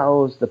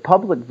Tomatoes, the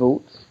public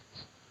votes,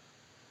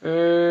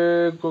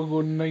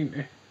 Go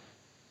 90.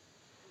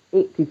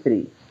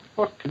 83.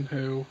 Fucking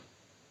hell.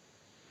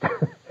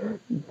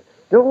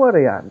 Don't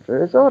worry,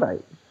 Andrew, it's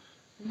alright.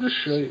 Just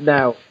shite.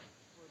 Now,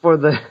 for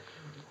the...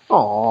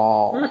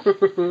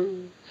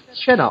 Aww.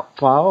 Chin up,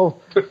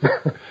 pal.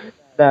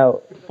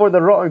 Now, for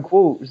the rotten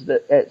quotes,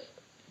 it's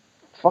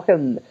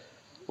fucking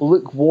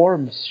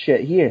lukewarm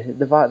shit here.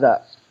 The fact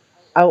that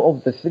out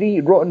of the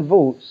 3 rotten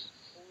votes,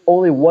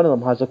 only one of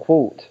them has a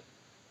quote.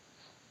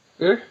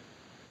 Eh?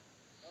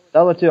 The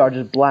other 2 are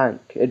just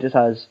blank. It just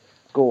has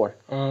score.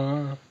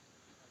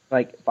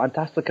 Like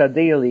Fantastica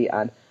Daily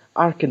and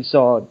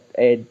Arkansas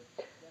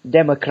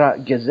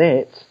Democrat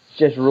Gazette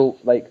just wrote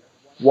like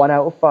 1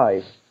 out of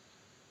 5.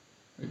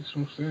 Makes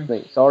some sense.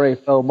 Like, sorry,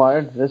 Phil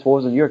Martin, this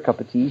wasn't your cup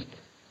of tea.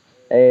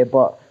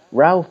 But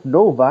Ralph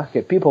Novak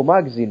at People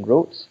Magazine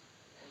wrote,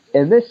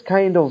 in this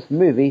kind of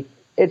movie,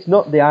 it's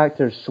not the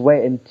actor's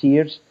sweat and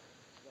tears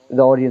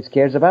the audience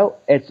cares about,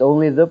 it's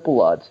only the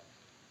blood.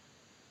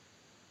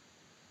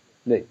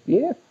 Like,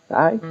 yeah,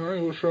 aye.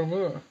 Alright, what's wrong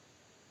with that?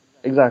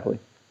 Exactly.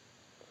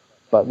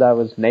 But that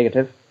was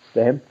negative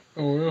to him.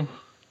 Oh, well.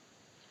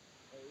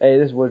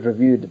 This was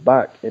reviewed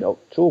back in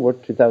October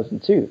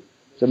 2002.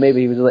 So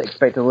maybe he was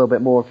expecting a little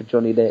bit more for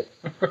Johnny Depp.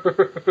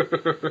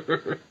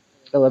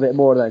 A little bit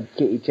more than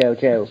Kitty Chow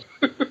Chow.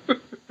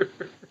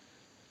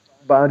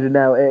 But Andrew,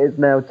 now it is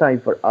now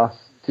time for us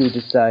to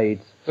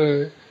decide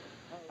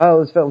how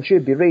this film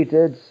should be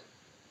rated.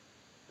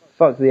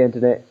 Fuck the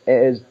internet.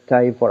 It is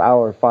time for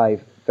our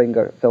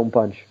 5-finger film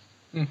punch.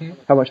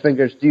 How much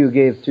fingers do you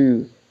give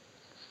to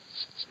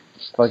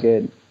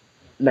fucking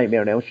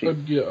Nightmare on Elm Street?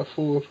 I'd get a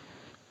 4.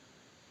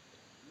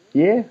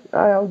 Yeah,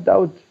 I'll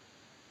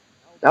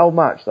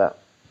match that.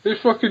 They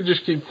fucking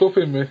just keep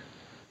copying me.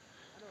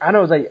 And I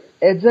was like,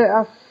 is it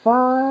a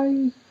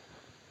 5?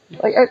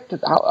 Like,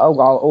 I'll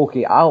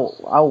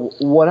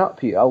one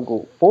up you. I'll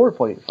go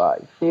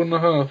 4.5.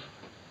 4.5.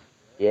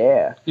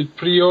 Yeah. You'd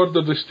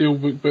pre-ordered the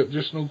steelbook, but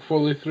just not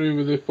follow through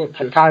with the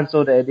purchase. I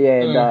cancelled it at the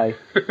end,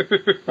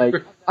 like,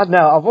 I don't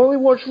know, I've only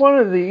watched one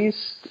of these.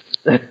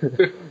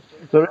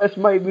 The rest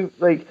might be,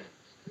 like,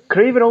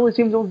 Craven only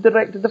seems to have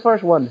directed the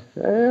first one.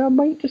 I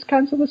might just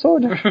cancel this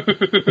order.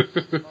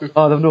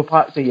 Oh, they've no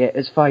packed it yet,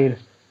 it's fine.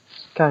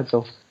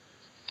 Cancel.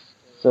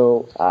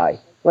 So, aye.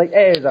 Like,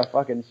 it is a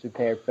fucking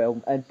superb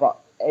film, but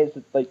it's,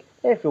 like,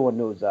 everyone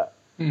knows that.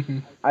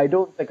 I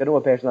don't think I know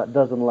a person that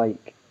doesn't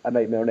like A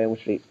Nightmare on Elm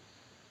Street.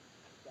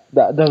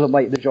 That doesn't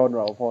like the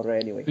genre of horror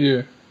anyway.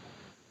 Yeah.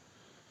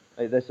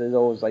 Like, this is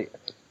always like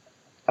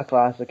a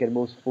classic in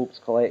most folks'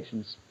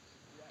 collections.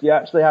 Do you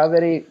actually have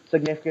any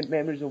significant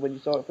memories of when you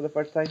saw it for the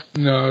first time?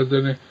 No, I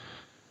didn't.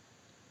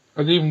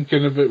 I'd even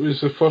kind of, it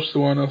was the first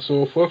one I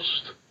saw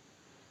first.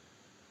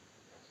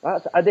 I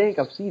don't think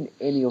I've seen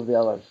any of the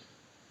others.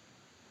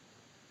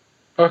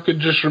 I could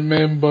just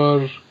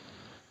remember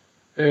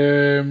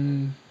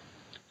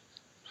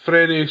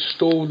Freddy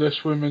stole this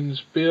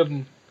woman's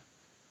bairn,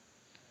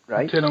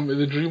 Right? taking him to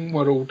the dream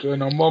world,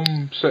 and her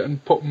mum sitting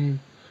putting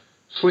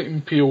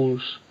sleeping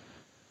pills,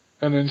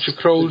 and then she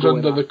crawls Going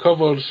under up. the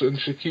covers, and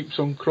she keeps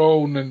on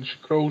crawling, and she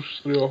crawls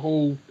through a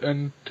hole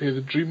into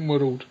the dream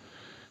world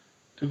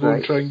to go and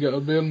Right. try and get her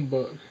bairn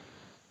back.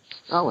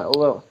 Oh,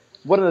 well,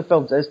 one of the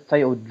films is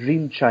titled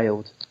Dream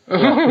Child. So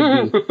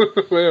that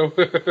could be. Well,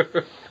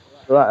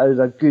 So that is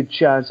a good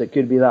chance it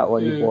could be that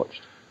one Yeah. you've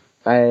watched.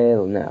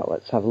 Now,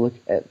 let's have a look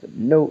at the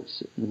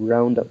notes and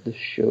round up the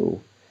show.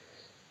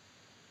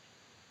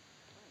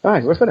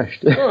 Alright, we're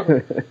finished.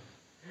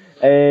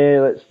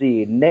 Let's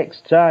see.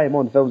 Next time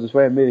on the Films and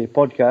Swearing Movie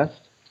podcast,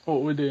 what are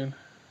we doing?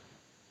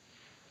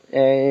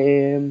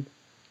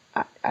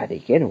 I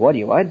don't know. What do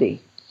you want,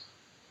 Andy?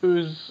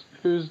 Who's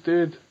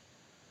dead?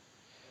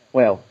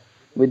 Well,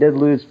 we did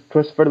lose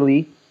Christopher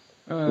Lee,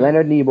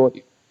 Leonard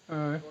Nimoy,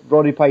 Aye.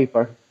 Roddy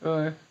Piper.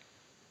 Aye.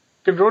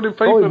 Could Roddy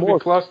Probably Piper more.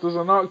 be classed as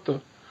an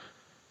actor?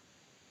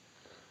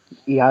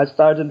 He has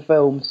starred in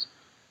films.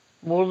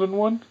 More than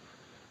one?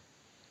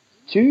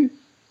 2.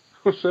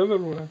 What's the other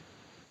one?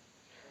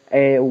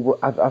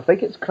 I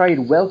think it's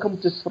crying Welcome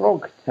to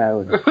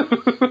Throgtown.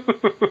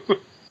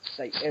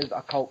 Like, it is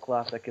a cult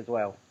classic as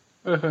well.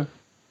 Uh-huh.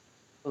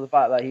 So the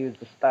fact that he was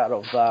the star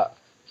of that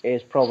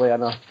is probably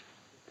enough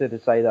to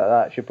decide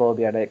that should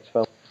probably be our next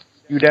film.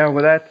 You down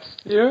with that?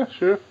 Yeah,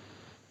 sure.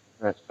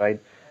 That's fine.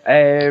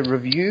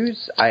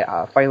 Reviews.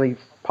 I finally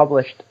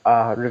published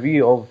a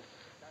review of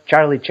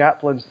Charlie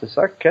Chaplin's The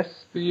Circus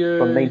Yeah.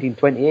 from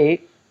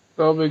 1928.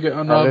 That'll be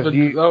an A avid.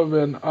 review. That'll be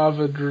an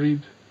avid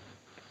read.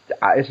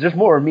 It's just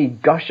more of me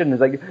gushing.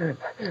 It's like,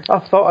 I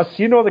thought I'd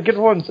seen all the good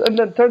ones, and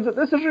then it turns out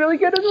this is really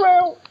good as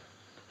well.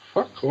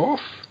 Fuck off.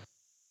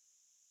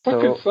 So-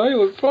 Fucking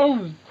Silent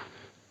Film.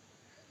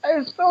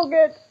 It's so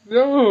good.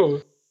 No.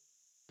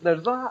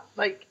 There's that,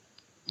 like,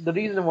 the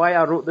reason why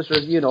I wrote this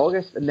review in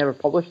August and never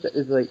published it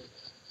is like,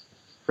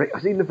 right,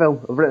 I've seen the film,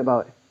 I've written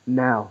about it.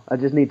 Now, I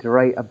just need to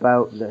write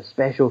about the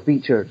special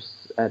features.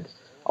 And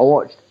I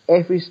watched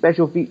every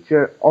special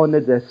feature on the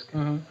disc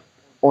Uh-huh.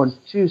 on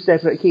 2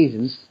 separate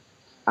occasions,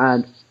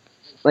 and,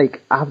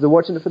 like, after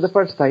watching it for the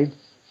first time,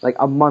 like,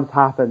 a month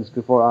happens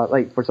before I,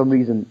 like, for some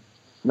reason,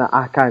 that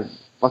I can't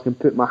fucking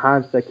put my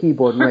hands to a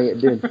keyboard and write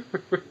it down.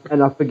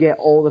 And I forget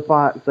all the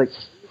facts, like,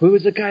 who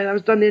was the guy that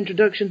was done the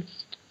introduction?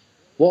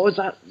 What was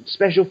that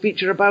special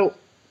feature about?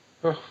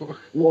 Oh, fuck.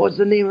 What was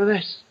the name of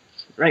this?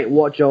 Right,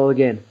 watch all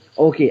again.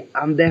 Okay,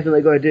 I'm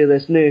definitely going to do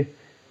this now.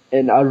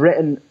 And I've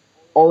written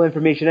all the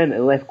information in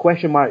and left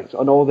question marks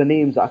on all the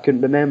names that I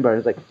couldn't remember.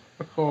 It's like,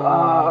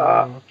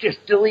 Oh.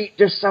 just delete,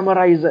 just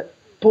summarise it,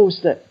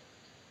 post it.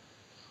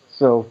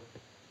 So,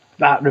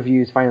 that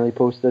review is finally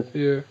posted.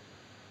 Yeah.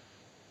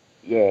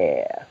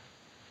 Yeah.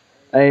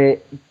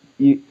 If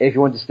you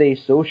want to stay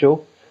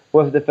social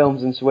with the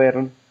Films and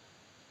Swearing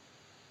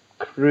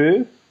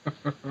crew,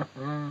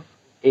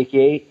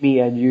 aka me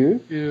and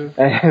you,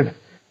 Yeah.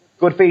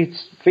 go to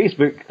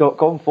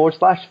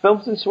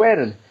facebook.com/films and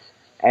swearing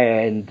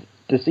and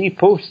to see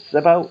posts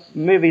about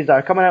movies that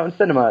are coming out in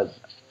cinemas,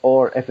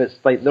 or if it's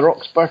like The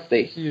Rock's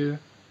birthday, Yeah.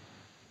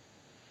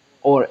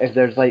 or if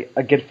there's like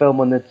a good film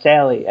on the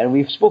telly, and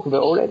we've spoken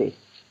about it already.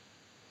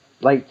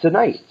 Like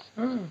tonight,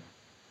 Oh.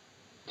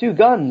 Two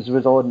Guns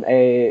was on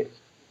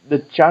the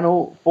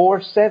Channel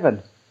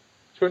 4/7.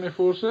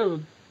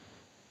 24/7.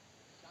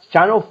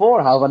 Channel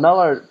 4 have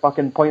another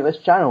fucking pointless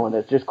channel, and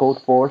it's just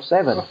called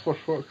 4/7. Oh, for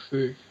fuck's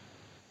sake.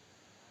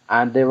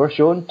 And they were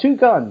showing Two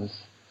Guns,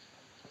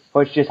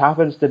 which just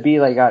happens to be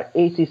like our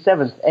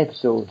 87th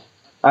episode.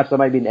 Actually, it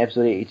might be in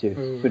episode 82.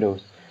 Who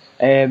knows?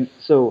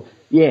 So,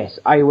 yes,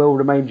 I will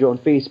remind you on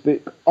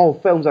Facebook all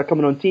films are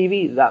coming on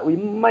TV that we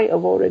might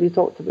have already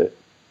talked about.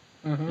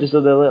 Uh-huh. Just so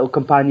the little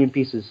companion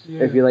pieces.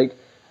 Yeah. If you're like,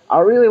 I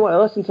really want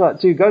to listen to that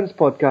Two Guns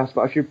podcast,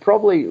 but I should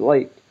probably,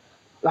 like,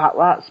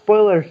 that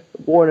spoiler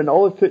warning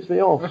always puts me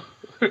off.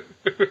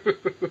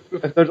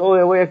 If there's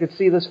only a way I could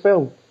see this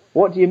film.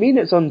 What do you mean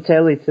it's on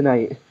telly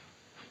tonight?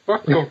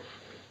 Fuck off.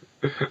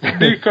 You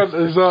cunt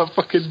is that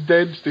fucking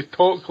dense to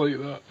talk like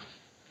that.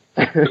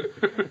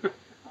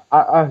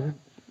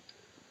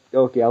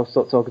 Okay, I'll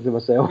stop talking to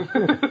myself.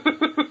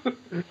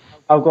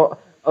 I've got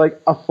like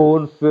a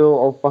phone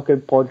full of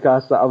fucking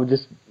podcasts that I would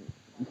just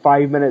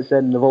 5 minutes in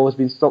and I've always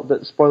been stopped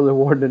at spoiler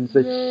warning and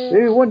said,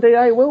 hey, one day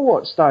I will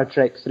watch Star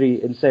Trek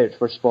 3 in Search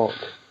for Spock.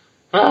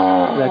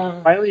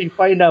 Like, finally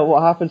find out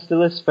what happens to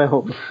this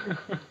film.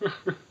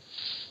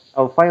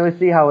 I'll finally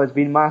see how it's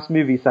been mass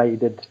movie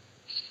sided.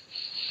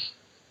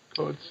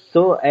 God.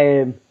 So,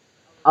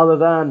 other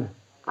than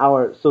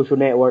our social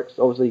networks,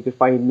 obviously you can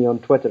find me on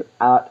Twitter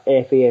at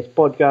FAS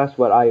Podcast,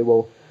 where I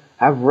will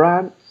have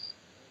rants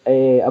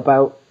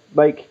about,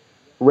 like,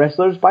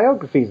 wrestlers'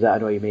 biographies that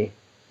annoy me.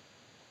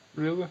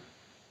 Really?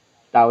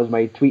 That was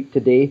my tweet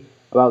today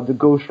about the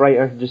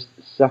ghostwriter just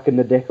sucking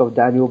the dick of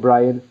Daniel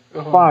Bryan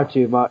far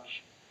too much,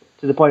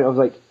 to the point of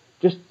like,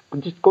 just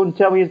go and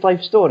tell me his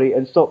life story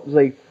and stop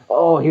like,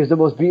 oh, he was the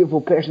most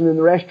beautiful person in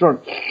the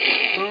restaurant.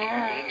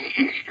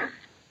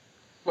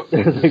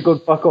 Like, go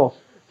and fuck off.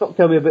 Stop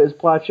telling me about his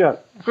plaid shirt.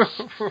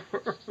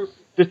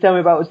 Just tell me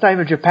about his time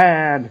in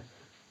Japan.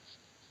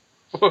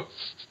 So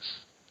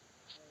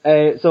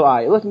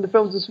listen to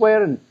Films and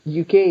Swearing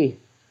UK,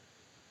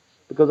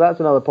 because that's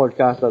another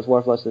podcast that's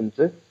worth listening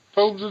to.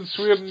 Films and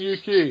Swearing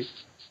UK.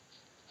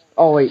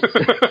 Oh wait.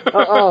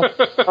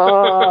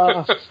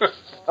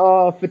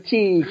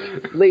 Fatigue.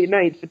 Late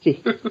night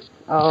fatigue.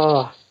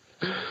 My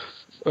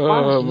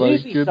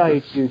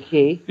goodness.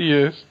 UK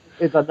Yes.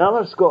 is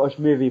another Scottish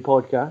movie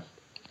podcast.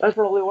 That's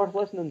probably worth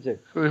listening to.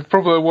 It's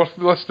probably worth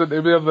listening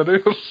to more than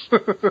ours.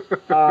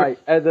 Aye,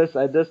 at this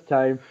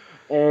time.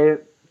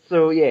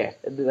 So yeah,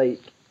 like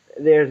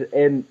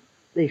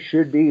they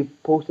should be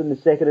posting the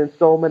second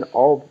installment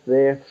of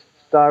their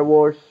Star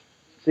Wars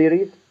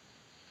series.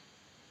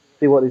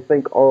 See what they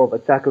think of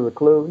Attack of the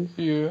Clones.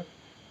 Yeah.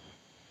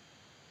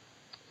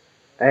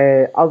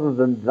 Other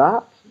than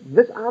that,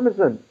 this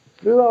Amazon,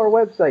 through our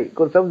website,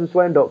 go to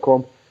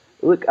filmsandswearing.com,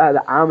 look at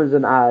the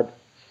Amazon ad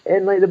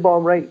in like the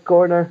bottom right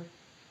corner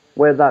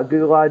where that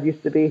Google ad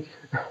used to be,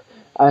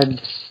 and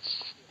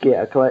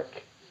get a click,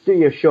 do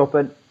your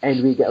shopping,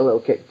 and we get a little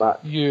kickback.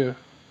 Yeah.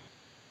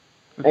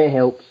 It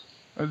helps.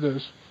 It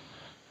does.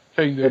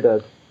 Kinda. It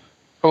does.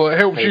 Well, it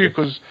helps Kinda. you,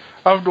 because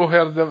I've not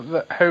heard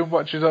of how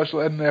much is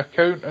actually in the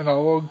account in a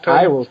long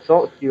time. I will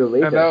talk to you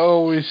later. And I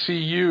always see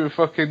you with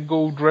fucking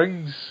gold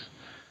rings.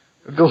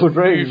 Gold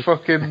New rings.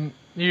 fucking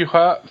new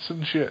hats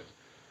and shit.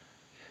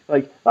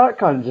 Like, that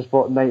cunt just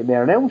bought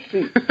Nightmare on Elm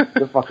Street,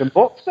 the fucking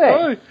box set.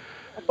 Aye.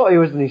 I thought he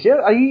was in his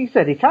share. He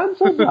said he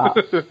cancelled that.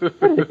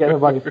 Where did he get the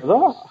money for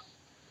that?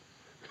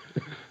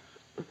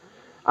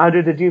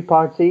 Andrew, did you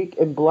partake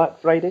in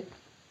Black Friday?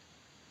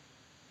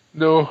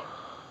 No,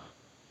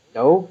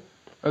 No?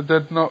 I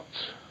did not.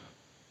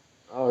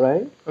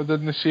 Alright. I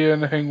didn't see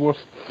anything worth,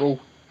 well,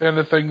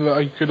 anything that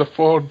I could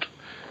afford.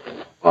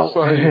 Well,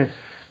 Sorry.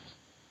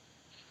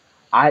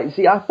 I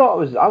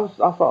thought it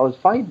was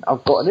fine.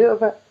 I've gotten out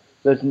of it.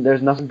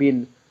 There's nothing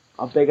being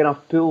a big enough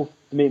pull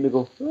to make me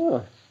go,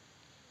 oh,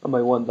 I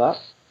might want that.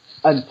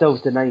 Until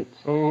tonight.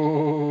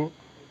 Oh.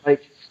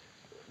 Like,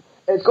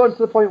 it's gone to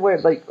the point where,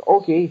 like,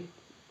 okay,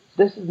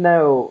 this is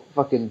now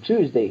fucking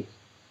Tuesday,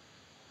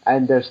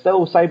 and there's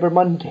still Cyber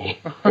Monday.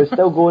 It's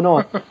still going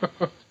on.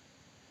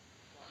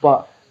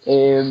 But,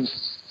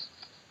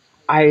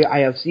 I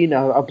have seen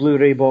a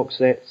Blu-ray box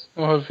set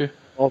Oh, have you?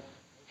 of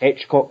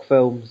Hitchcock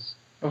films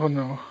Oh,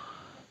 no.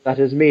 that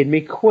has made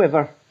me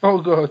quiver.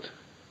 Oh, God.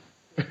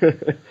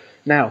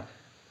 Now,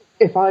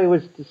 if I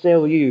was to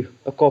sell you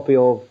a copy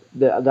of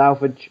the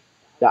average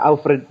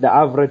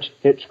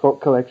Hitchcock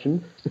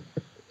collection,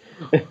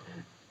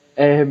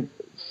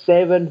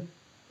 7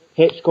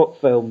 Hitchcock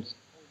films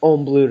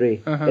on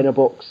Blu-ray in a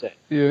box set,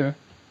 Yeah.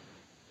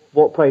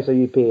 what price are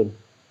you paying?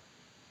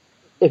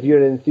 If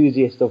you're an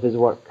enthusiast of his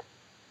work,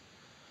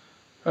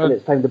 and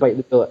it's time to bite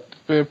the bullet.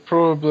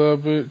 Probably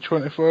about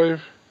 25.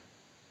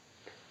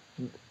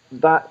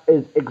 That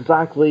is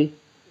exactly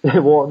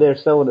what they're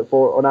selling it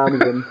for on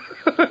Amazon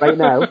right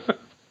now.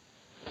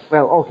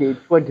 Well, okay,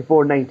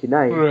 $24.99.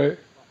 Right.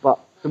 But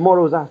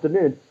tomorrow's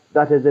afternoon,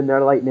 that is in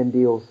their lightning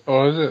deals.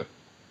 Oh, is it?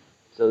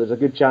 So there's a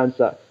good chance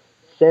that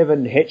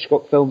 7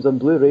 Hitchcock films on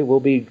Blu-ray will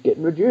be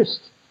getting reduced.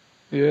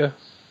 Yeah.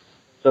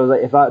 So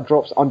like, if that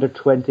drops under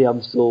 20,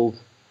 I'm sold.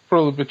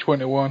 Probably be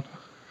 21.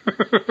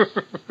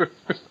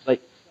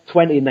 Like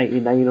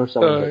 $20.99 or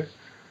something. Aye.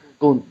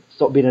 Go and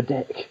stop being a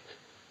dick.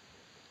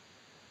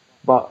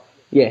 But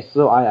yes,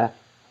 so I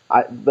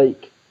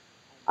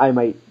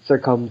might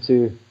succumb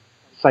to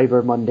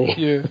Cyber Monday.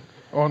 Yeah.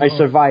 Oh, no. I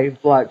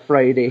survived Black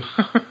Friday.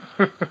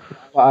 But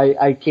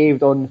I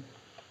caved on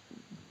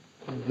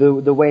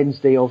the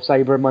Wednesday of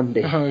Cyber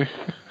Monday. Aye.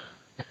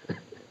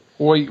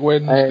 White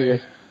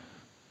Wednesday.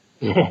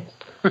 Yes.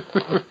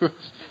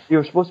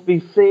 You're supposed to be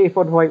safe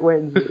on White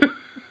Wednesday.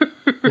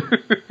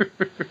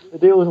 The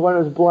deals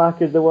weren't as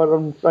black as they were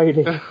on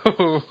Friday.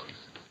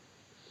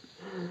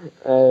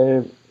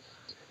 Oh.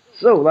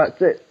 So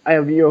that's it. I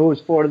am your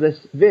host for this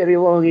very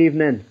long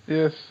evening.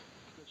 Yes.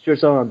 Stuart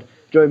Sound.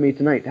 Joining me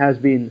tonight has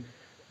been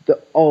the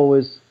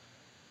always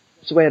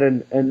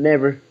swearing and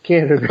never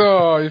caring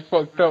Oh, you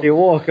fucked up. Andy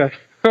Walker.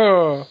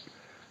 Oh,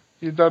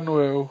 you done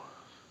well.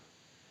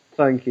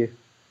 Thank you.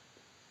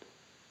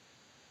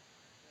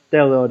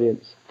 Tell the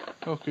audience.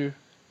 Okay.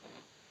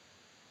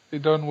 You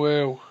done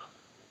well.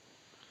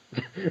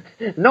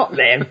 Not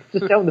them.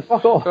 Just tell them to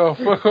fuck off. Oh,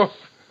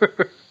 fuck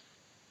off.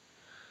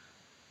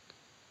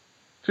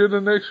 Tune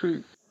in next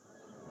week.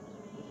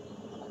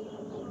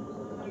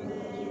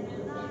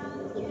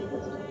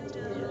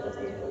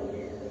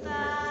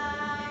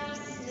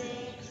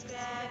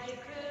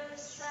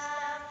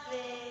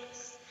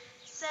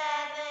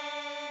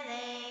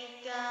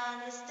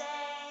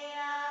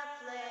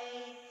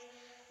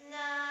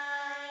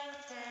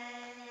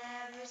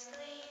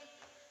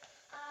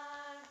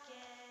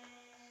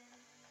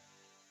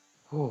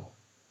 Oh,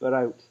 we're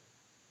out.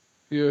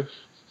 Yes.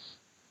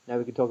 Now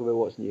we can talk about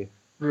what's new.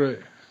 Right.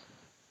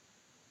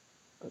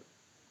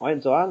 I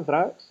went to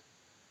Anthrax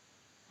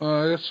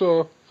I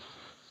saw.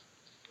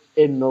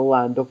 in the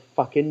land of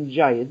fucking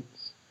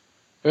giants.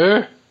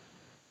 Eh?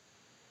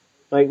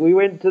 Like, we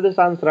went to this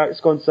Anthrax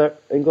concert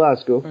in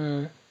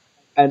Glasgow,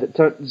 and it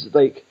turns,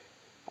 like,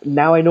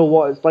 now I know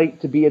what it's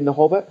like to be in The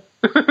Hobbit.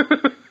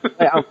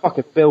 Like, I'm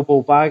fucking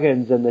Bilbo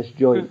Baggins in this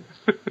joint.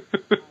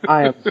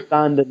 I am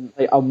standing,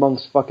 like,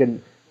 amongst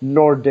fucking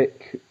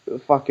Nordic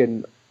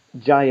fucking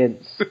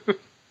giants.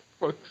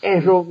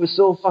 Everyone was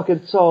so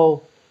fucking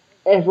tall.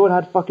 Everyone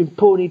had fucking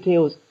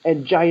ponytails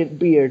and giant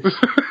beards.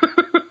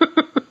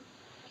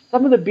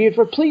 Some of the beards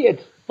were pleated.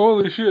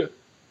 Holy shit.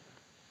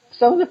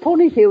 Some of the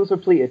ponytails were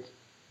pleated.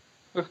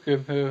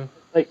 Fucking hell.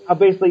 Like, I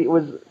basically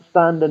was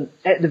standing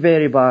at the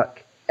very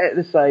back, at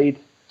the side,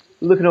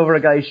 looking over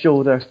a guy's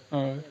shoulder,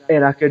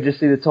 and I could just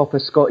see the top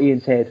of Scott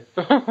Ian's head.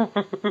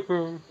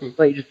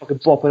 Like, just fucking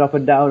bopping up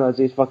and down as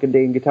he's fucking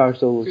doing guitar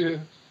solos. Yeah.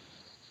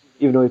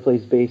 Even though he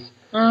plays bass.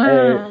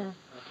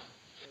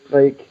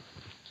 Like,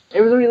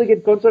 it was a really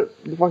good concert.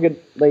 Fucking,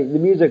 like, the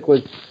music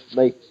was,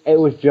 like, it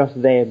was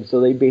just them, so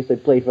they basically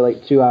played for,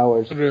 like, 2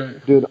 hours,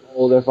 doing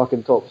all their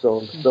fucking top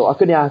songs. So I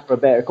couldn't ask for a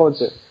better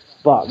concert.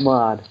 But,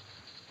 man,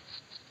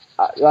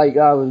 like,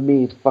 that was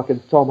me,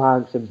 fucking Tom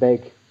Hanks and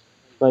big.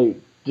 Like,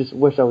 just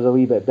wish I was a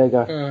wee bit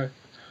bigger.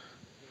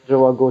 Just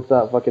want to go to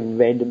that fucking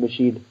vending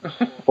machine,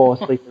 fall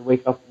asleep and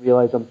wake up and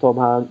realise I'm Tom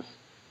Hanks.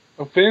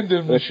 A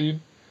vending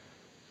machine?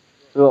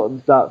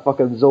 So, that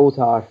fucking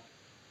Zoltar.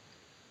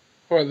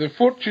 What, the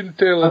fortune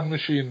telling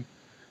machine?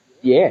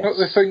 Yes. Not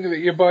the thing that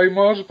you buy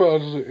Mars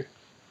bars at?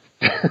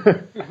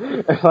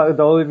 If that would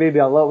only made me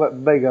a little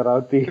bit bigger,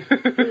 I'd be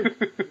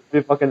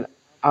the fucking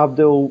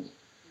Abdul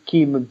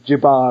Keem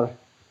Jabbar.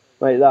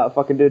 Like that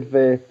fucking dude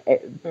for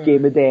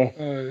Game of Death.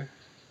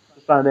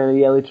 Standing in a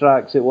yellow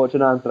tracksuit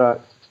watching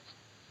Anthrax.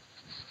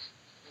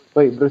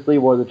 Wait, Bruce Lee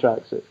wore the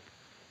tracksuit.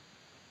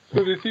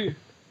 So did he?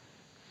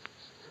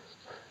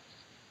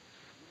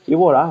 He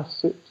wore ass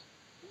suits.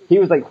 He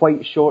was like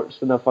white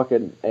shorts and a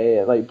fucking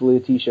like blue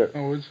t-shirt.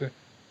 Oh, was he?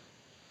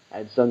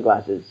 And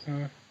sunglasses.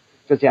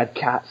 Because he had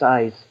cat's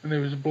eyes. And he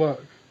was black.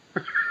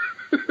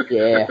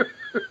 Yeah.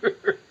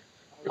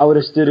 I would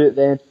have stood it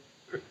then.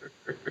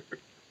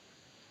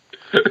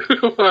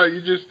 Wow,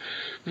 you just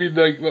mean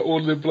like the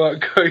only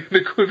black guy in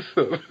the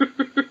concert?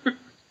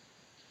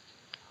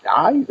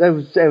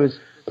 It was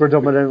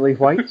predominantly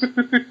white.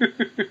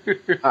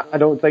 I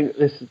don't think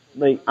this,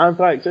 like,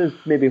 Anthrax is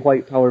maybe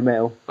white power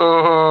metal.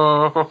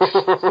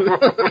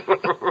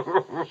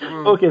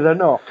 Okay, they're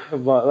not,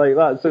 but like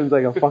that sounds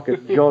like a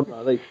fucking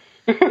genre. Like,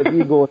 if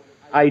you go on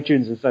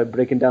iTunes and start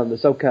breaking down the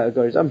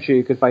subcategories, I'm sure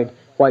you could find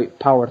white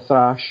power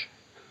thrash.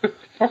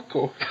 Fuck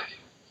off.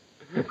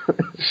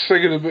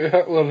 Singing about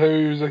Hitler, how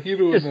he was a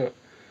hero in it.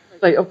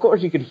 Like, of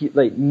course you could hear,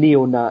 like,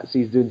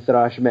 neo-Nazis doing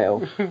thrash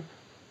metal.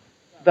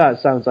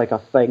 That sounds like a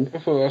thing. I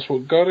thought that's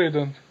what Gary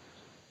done.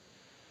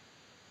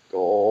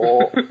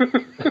 Oh.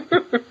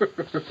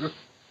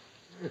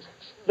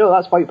 No,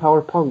 that's white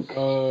power punk.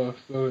 Oh,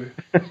 sorry.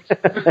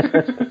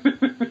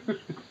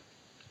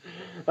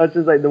 That's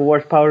just like the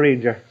worst Power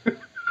Ranger.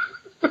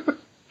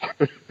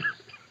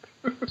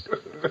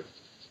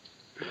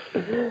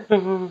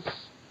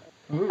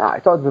 I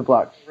talked about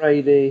Black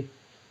Friday.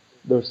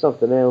 There was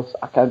something else.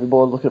 I can't be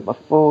bothered looking at my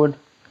phone.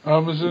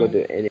 Amazon? I'm gonna do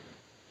it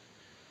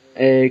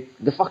anyway.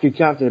 The fucking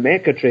Captain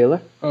America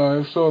trailer.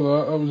 I saw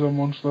that. That was a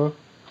monster.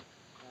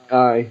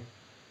 Aye.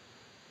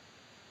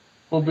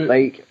 Well, but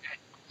like,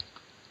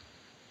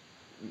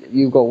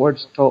 you've got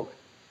words to talk.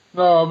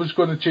 No, I was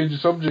going to change the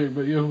subject,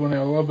 but you're going to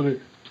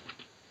elaborate.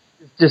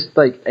 Just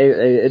like,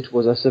 it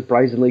was a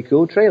surprisingly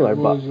cool trailer,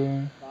 but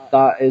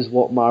that is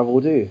what Marvel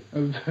do.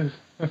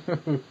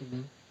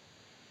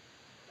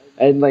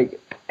 And like,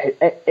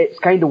 it's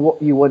kind of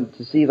what you want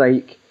to see.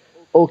 Like,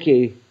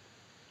 okay,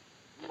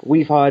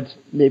 we've had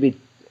maybe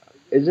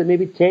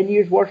 10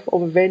 years worth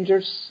of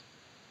Avengers?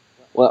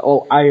 Well,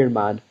 oh, Iron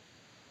Man.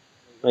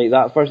 Like,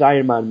 that first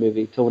Iron Man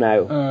movie till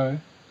now.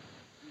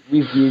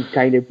 We've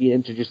kind of been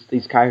introduced to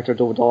these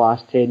characters over the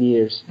last 10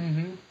 years.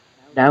 Mm-hmm.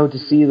 Now to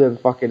see them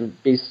fucking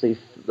basically,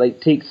 like,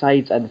 take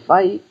sides and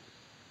fight,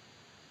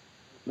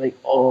 like,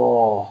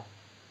 oh,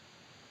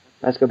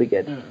 that's gonna be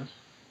good. Yes.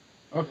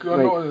 Okay, I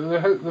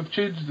know they've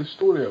changed the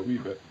story a wee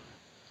bit.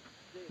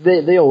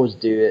 They always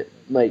do it,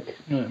 like,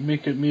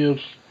 make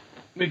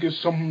it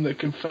something that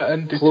can fit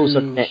into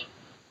closer.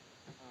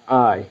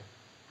 Aye.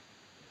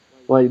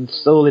 Like,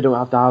 so they don't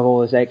have to have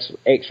all this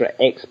extra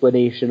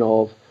explanation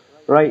of,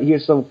 right,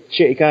 here's some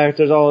shitty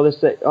characters, oh,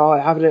 it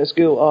happened at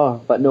school, oh,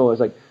 but no,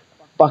 it's like,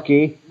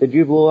 Bucky, did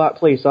you blow that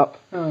place up?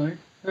 Aye.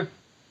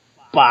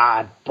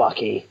 Bad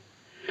Bucky.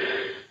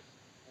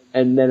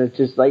 And then it's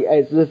just like,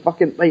 it's the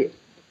fucking, like,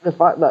 the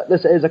fact that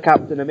this is a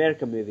Captain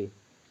America movie,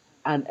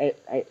 and it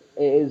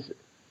is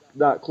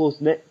that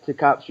close-knit to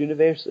Cap's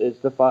universe. It's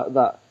the fact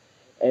that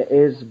it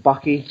is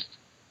Bucky,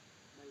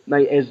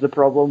 like, is the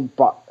problem,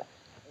 but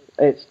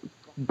it's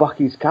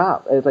Bucky's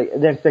Cap. It's like,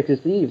 they're thick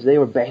as thieves. They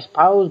were best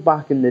pals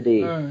back in the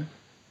day.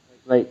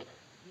 Like,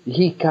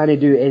 he can't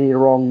do any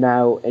wrong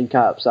now in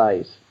Cap's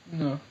eyes.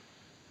 No.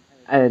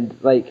 And,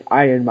 like,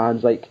 Iron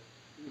Man's like,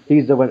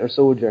 he's the Winter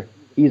Soldier.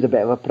 He's a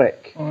bit of a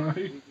prick.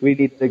 Alright. We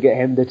need to get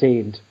him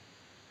detained.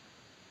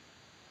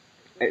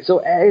 So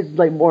it is,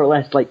 like, more or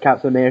less like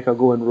Captain America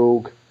going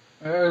rogue.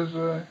 It is,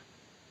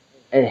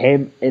 And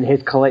him in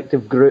his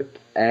collective group,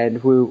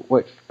 and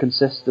which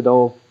consisted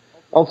of,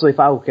 obviously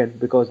Falcon,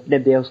 because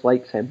nobody else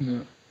likes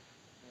him.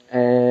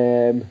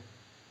 Yeah.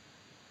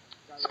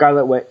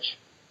 Scarlet Witch.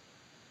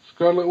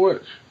 Scarlet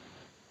Witch.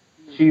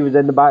 She was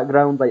in the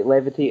background, like,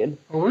 levitating.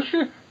 Oh, was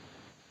she?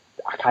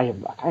 I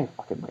can't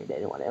fucking mind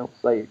anyone else.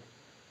 Like,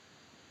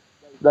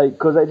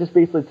 because it just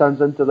basically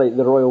turns into, like,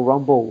 the Royal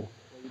Rumble,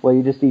 where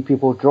you just see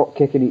people drop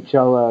kicking each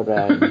other,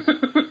 and,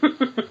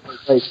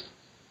 like,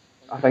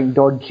 I think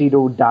Don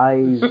Cheadle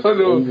dies. I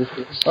know. And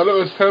I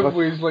know it's him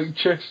with his, like,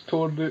 chest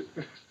torn it.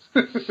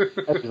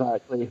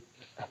 Exactly.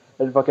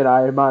 And fucking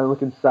Iron Man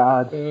looking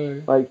sad.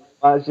 Like,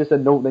 that's just a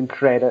note in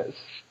credits.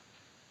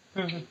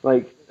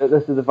 Like,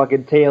 this is the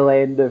fucking tail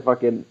end of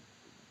fucking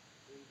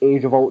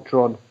Age of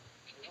Ultron.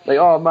 Like,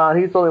 oh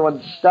man, he's the only one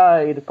that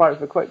died, apart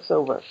from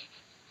Quicksilver.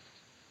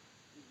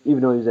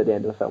 Even though he was at the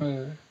end of the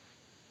film.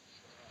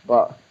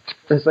 But,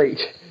 it's like,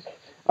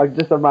 I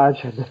just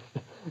imagine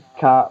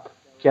Cap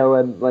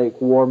killing,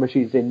 like, War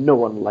Machine saying, no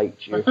one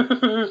liked you.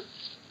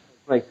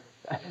 Like,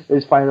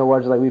 his final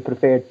words are like, we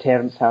preferred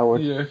Terrence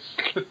Howard. Yes.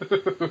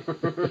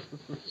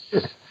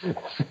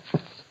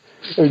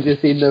 I've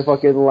just seen the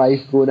fucking life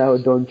going out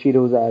of Don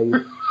Cheadle's eyes.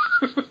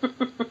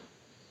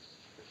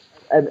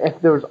 And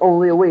if there was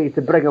only a way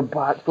to bring him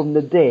back from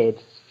the dead,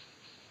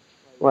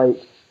 like,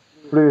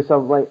 through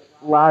some, like,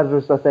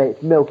 Lazarus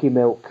effect, Milky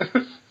Milk,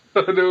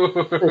 I know.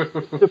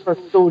 Super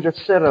Soldier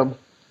Serum,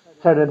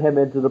 turning him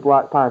into the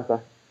Black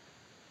Panther.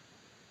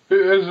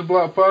 Who is the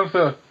Black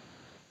Panther?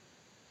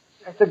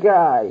 It's a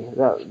guy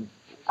that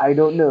I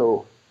don't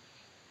know.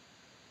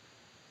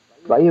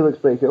 But he looks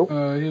pretty cool.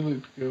 He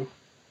looks cool.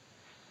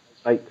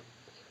 Like,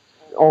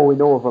 all we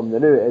know of him, the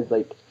new is,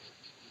 like,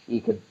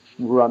 he could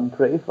run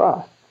pretty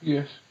fast.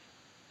 Yes.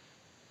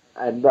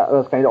 And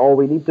that's kind of all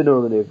we need to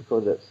know the new,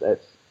 because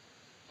it's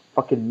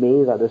fucking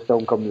May that this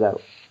film comes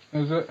out.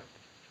 Is it?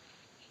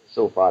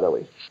 So far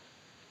away.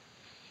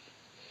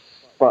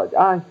 But,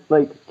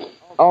 like,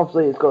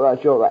 obviously it's got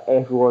that shot that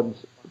everyone's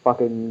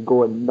fucking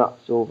going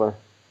nuts over.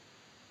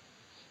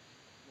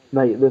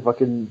 Like, the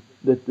fucking,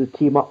 the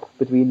team up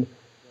between,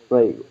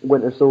 like,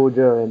 Winter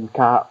Soldier and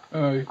Cap.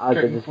 Aye, as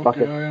they just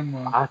fucking Iron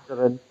Man.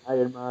 battering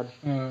Iron Man.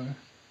 Aye.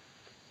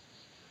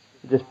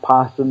 Just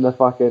passing the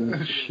fucking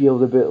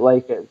shield about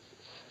like it's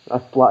a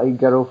slutty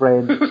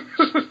girlfriend.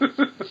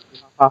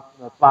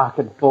 Passing it back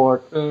and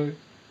forth. Aye.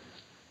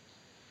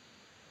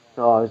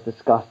 Oh, it was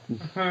disgusting.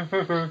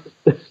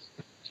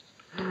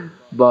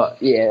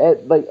 But yeah,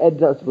 it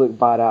does look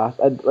badass,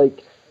 and like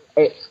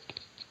it's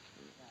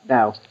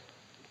now.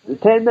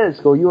 10 minutes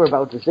ago, you were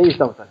about to say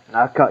something, and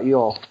I cut you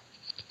off.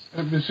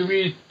 It was a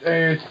wee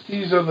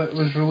teaser that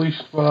was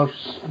released for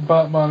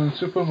Batman and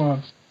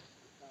Superman.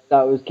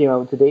 That came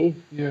out today.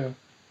 Yeah.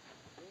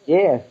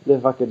 Yeah, the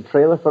fucking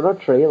trailer for a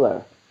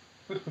trailer.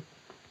 Have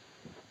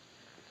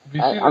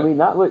you seen I it? mean,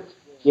 that looks,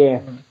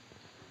 yeah.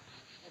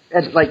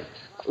 It's like,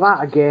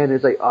 that again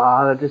is like,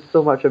 there's just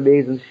so much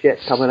amazing shit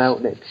coming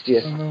out next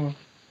year. I know.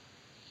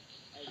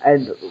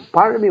 And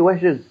part of me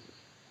wishes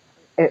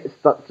it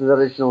stuck to the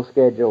original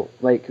schedule.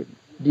 Like,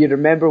 do you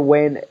remember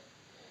when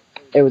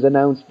it was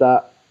announced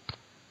that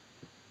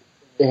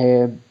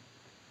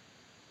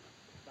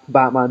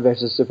Batman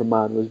vs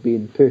Superman was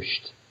being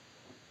pushed?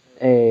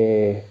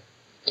 It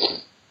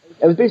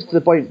was basically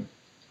the point,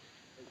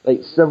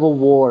 like, Civil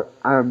War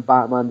and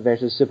Batman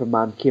vs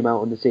Superman came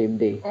out on the same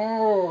day.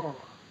 Oh.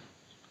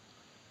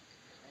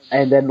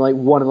 And then, like,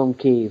 one of them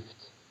caved.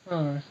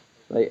 Aye.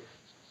 Like,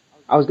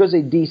 I was going to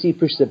say DC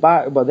pushed it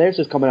back, but theirs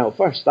is coming out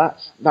first.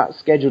 That's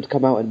scheduled to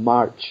come out in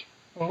March.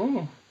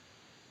 Oh.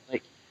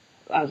 Like,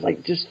 that's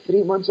like just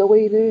 3 months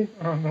away now.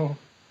 I know.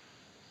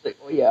 Like,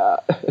 oh yeah.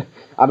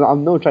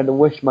 I'm not trying to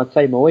wish my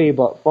time away,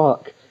 but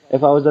fuck.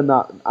 If I was in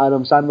that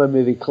Adam Sandler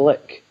movie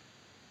Click,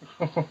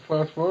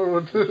 Fast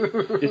forward.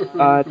 just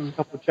add a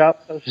couple of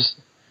chapters.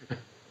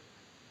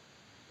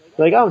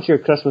 Like, I'm sure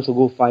Christmas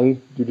will go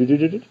fine.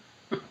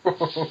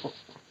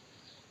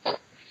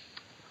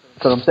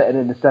 So I'm sitting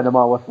in the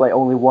cinema with like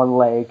only one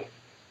leg.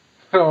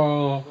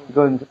 Oh.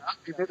 Going,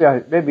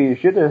 maybe you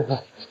should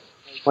have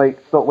like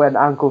stopped wearing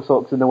ankle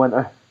socks in the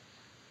winter.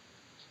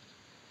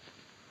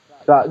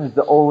 That is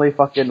the only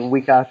fucking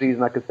weak ass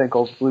reason I could think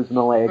of losing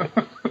a leg,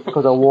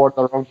 because I wore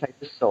the wrong type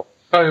of sock.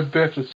 I bet it's